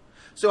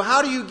 So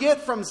how do you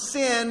get from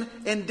sin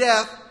and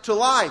death to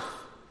life?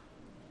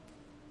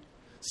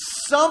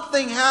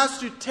 Something has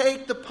to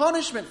take the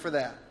punishment for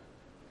that.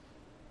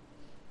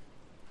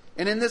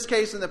 And in this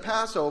case, in the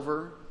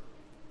Passover,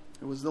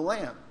 it was the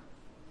lamb.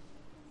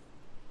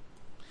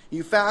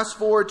 You fast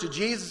forward to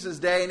Jesus'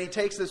 day, and he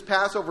takes this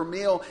Passover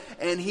meal,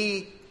 and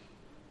he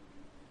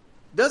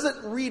doesn't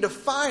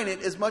redefine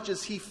it as much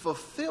as he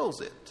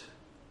fulfills it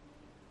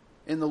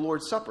in the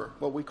Lord's Supper,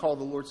 what we call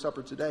the Lord's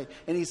Supper today.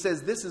 And he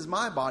says, this is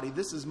my body,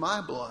 this is my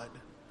blood.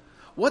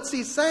 What's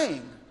he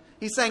saying?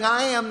 He's saying,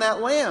 I am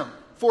that lamb,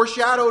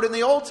 foreshadowed in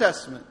the Old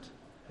Testament.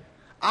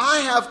 I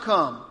have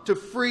come to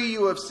free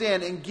you of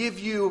sin and give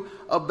you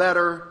a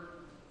better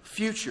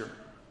future.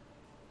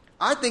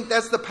 I think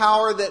that's the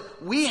power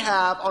that we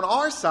have on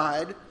our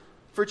side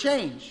for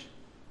change.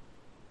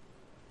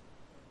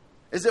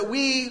 Is that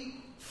we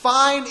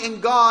find in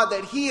God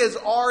that he has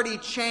already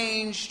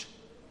changed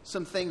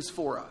some things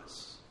for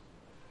us.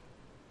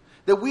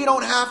 That we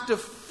don't have to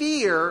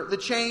fear the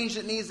change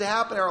that needs to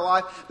happen in our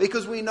life,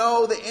 because we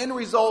know the end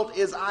result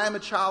is I am a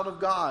child of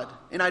God.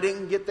 And I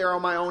didn't get there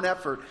on my own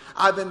effort.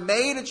 I've been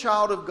made a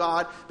child of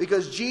God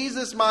because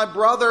Jesus, my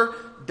brother,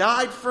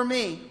 died for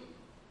me,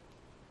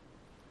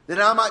 that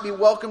I might be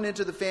welcomed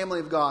into the family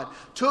of God.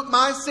 Took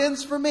my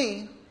sins for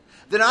me,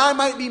 that I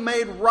might be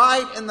made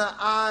right in the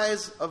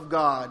eyes of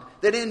God.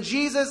 That in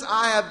Jesus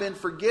I have been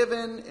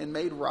forgiven and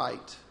made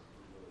right.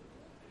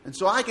 And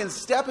so I can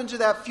step into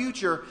that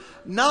future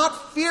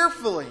not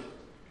fearfully,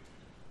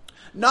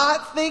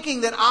 not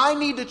thinking that I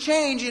need to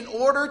change in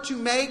order to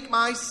make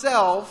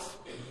myself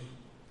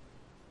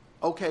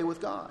okay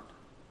with God.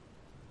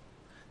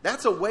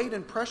 That's a weight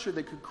and pressure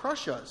that could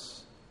crush us.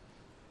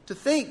 To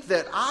think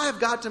that I've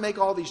got to make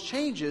all these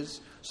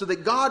changes so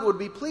that God would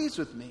be pleased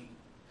with me.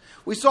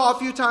 We saw a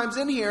few times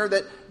in here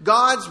that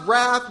God's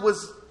wrath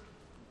was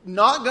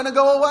not going to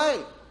go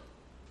away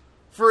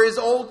for his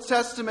Old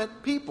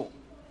Testament people.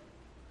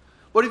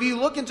 But if you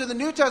look into the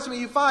New Testament,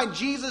 you find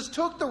Jesus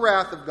took the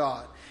wrath of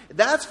God.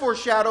 That's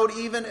foreshadowed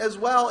even as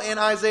well in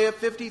Isaiah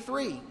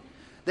 53.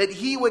 That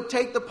he would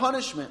take the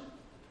punishment.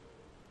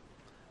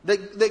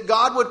 That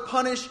God would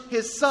punish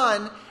his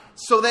son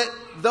so that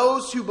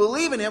those who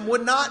believe in him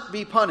would not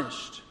be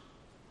punished.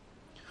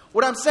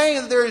 What I'm saying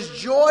is there is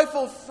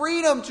joyful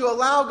freedom to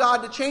allow God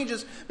to change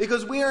us,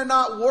 because we are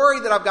not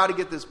worried that I've got to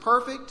get this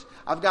perfect.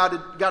 I've got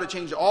to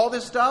change all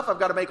this stuff. I've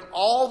got to make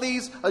all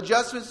these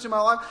adjustments to my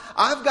life.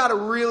 I've got to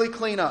really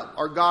clean up,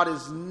 or God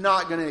is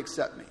not going to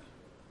accept me.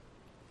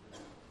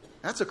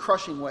 That's a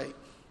crushing weight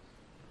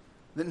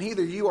that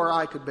neither you or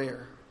I could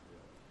bear.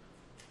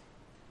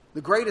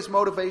 The greatest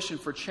motivation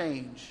for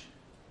change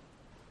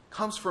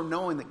comes from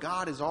knowing that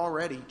God has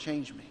already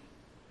changed me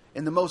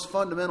in the most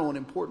fundamental and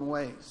important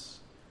ways.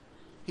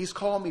 He's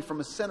called me from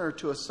a sinner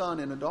to a son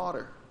and a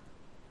daughter.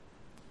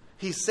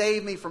 He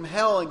saved me from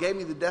hell and gave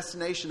me the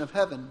destination of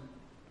heaven.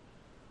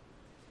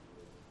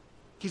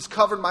 He's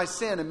covered my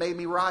sin and made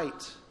me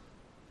right.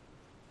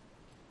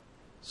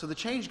 So the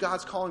change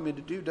God's calling me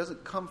to do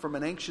doesn't come from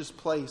an anxious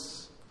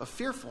place of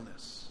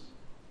fearfulness.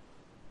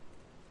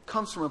 It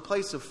comes from a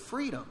place of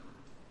freedom.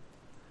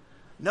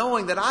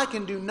 Knowing that I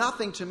can do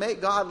nothing to make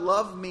God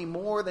love me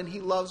more than he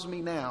loves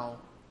me now.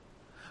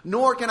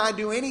 Nor can I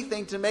do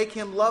anything to make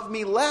him love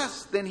me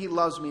less than he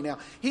loves me now.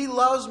 He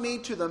loves me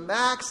to the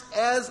max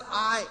as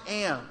I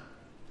am.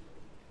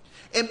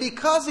 And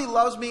because he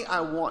loves me, I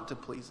want to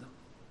please him.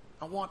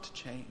 I want to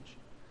change.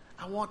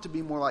 I want to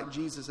be more like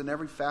Jesus in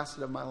every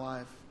facet of my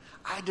life.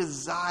 I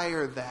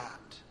desire that.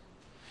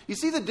 You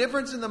see the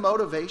difference in the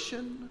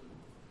motivation?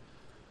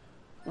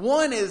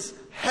 One is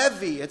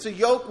heavy. It's a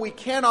yoke we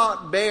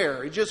cannot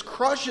bear. It just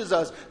crushes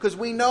us because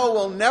we know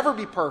we'll never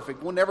be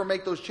perfect. We'll never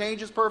make those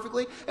changes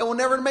perfectly, and we'll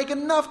never make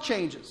enough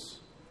changes.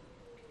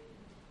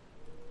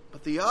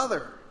 But the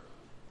other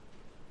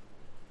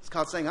is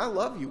God saying, I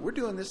love you. We're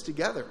doing this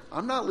together.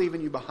 I'm not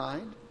leaving you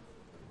behind.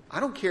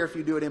 I don't care if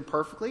you do it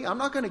imperfectly. I'm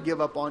not going to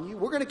give up on you.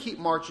 We're going to keep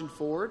marching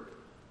forward.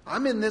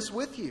 I'm in this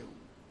with you.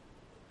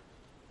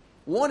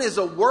 One is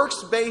a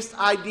works-based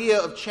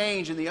idea of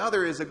change, and the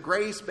other is a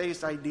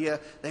grace-based idea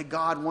that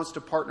God wants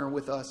to partner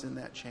with us in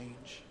that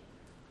change.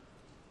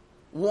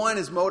 One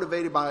is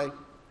motivated by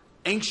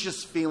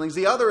anxious feelings.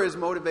 The other is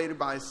motivated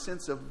by a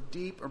sense of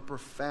deep and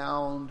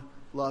profound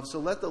love. So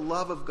let the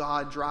love of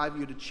God drive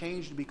you to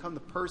change, to become the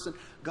person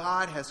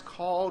God has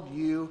called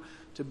you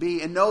to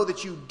be. And know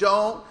that you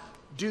don't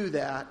do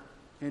that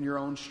in your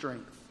own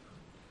strength.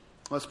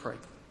 Let's pray.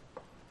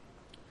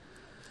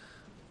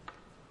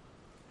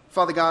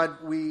 Father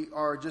God, we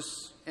are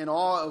just in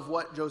awe of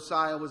what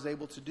Josiah was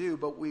able to do,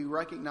 but we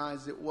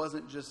recognize it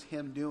wasn't just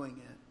him doing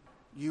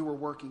it. You were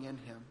working in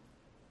him.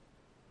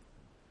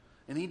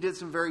 And he did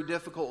some very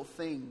difficult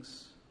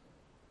things.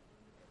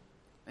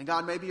 And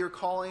God, maybe you're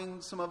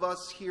calling some of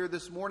us here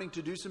this morning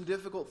to do some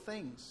difficult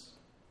things.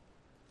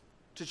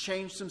 To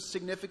change some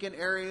significant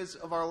areas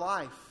of our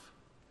life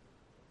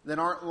that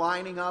aren't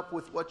lining up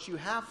with what you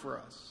have for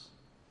us.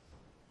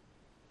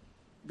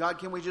 God,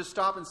 can we just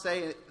stop and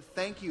say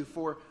thank you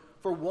for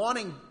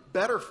wanting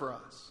better for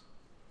us?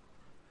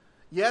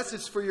 Yes,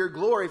 it's for your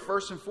glory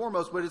first and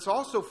foremost, but it's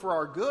also for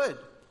our good.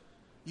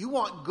 You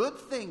want good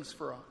things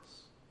for us.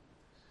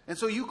 And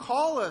so you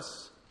call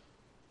us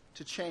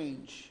to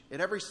change.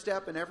 At every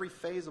step and every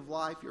phase of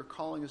life, you're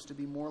calling us to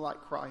be more like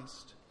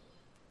Christ.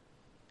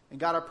 And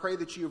God, I pray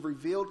that you have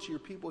revealed to your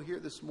people here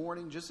this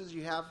morning, just as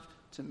you have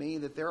to me,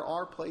 that there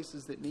are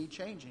places that need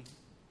changing.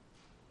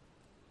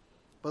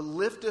 But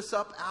lift us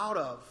up out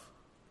of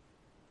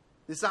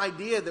this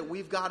idea that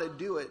we've got to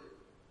do it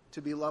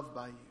to be loved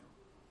by you.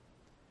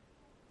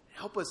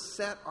 Help us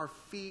set our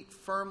feet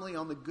firmly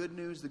on the good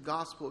news, the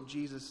gospel of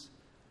Jesus,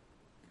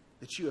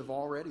 that you have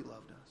already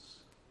loved us.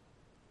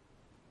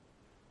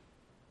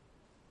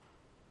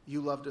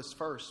 You loved us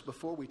first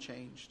before we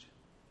changed.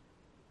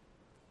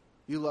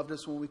 You loved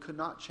us when we could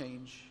not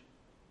change.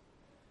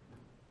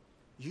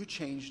 You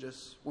changed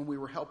us when we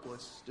were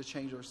helpless to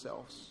change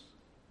ourselves.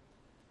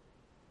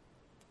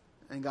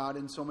 And God,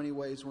 in so many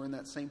ways, we're in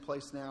that same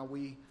place now.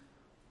 We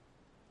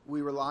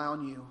rely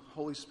on you.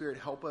 Holy Spirit,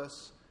 help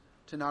us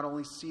to not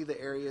only see the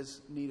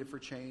areas needed for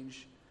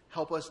change,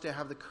 help us to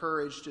have the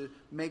courage to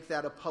make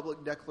that a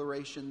public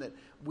declaration that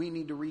we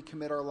need to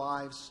recommit our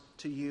lives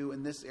to you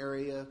in this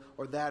area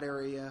or that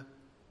area.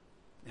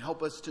 And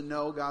help us to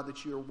know, God,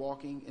 that you are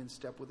walking in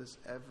step with us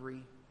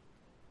every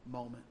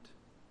moment.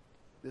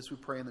 This we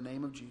pray in the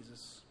name of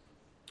Jesus.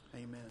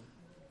 Amen.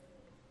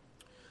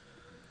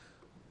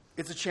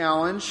 It's a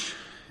challenge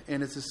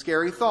and it's a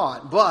scary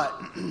thought, but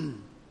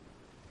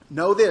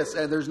know this,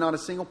 there's not a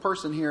single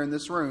person here in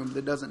this room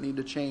that doesn't need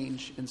to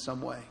change in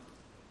some way.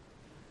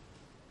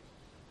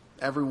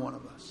 Every one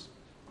of us.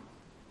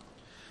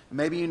 And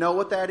maybe you know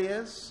what that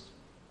is.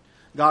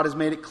 God has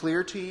made it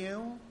clear to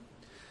you.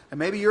 And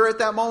maybe you're at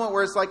that moment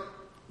where it's like,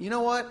 you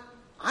know what?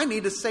 I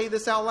need to say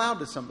this out loud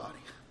to somebody.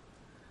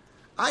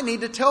 I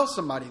need to tell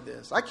somebody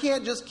this. I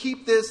can't just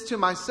keep this to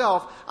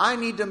myself. I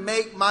need to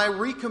make my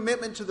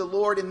recommitment to the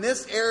Lord in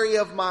this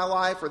area of my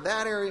life or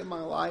that area of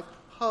my life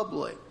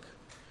public.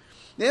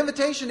 The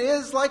invitation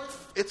is like,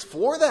 it's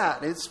for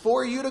that. It's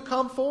for you to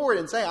come forward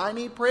and say, I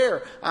need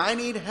prayer. I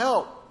need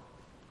help.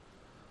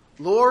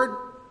 Lord,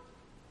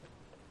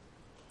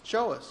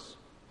 show us.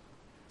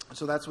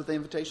 So that's what the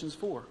invitation is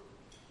for.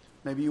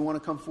 Maybe you want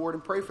to come forward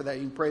and pray for that.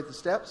 You can pray at the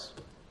steps.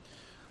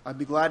 I'd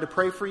be glad to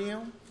pray for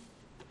you.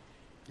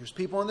 There's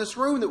people in this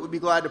room that would be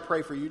glad to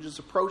pray for you. Just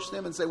approach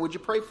them and say, would you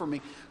pray for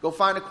me? Go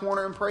find a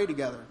corner and pray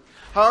together.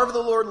 However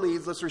the Lord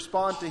leads, let's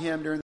respond to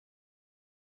Him during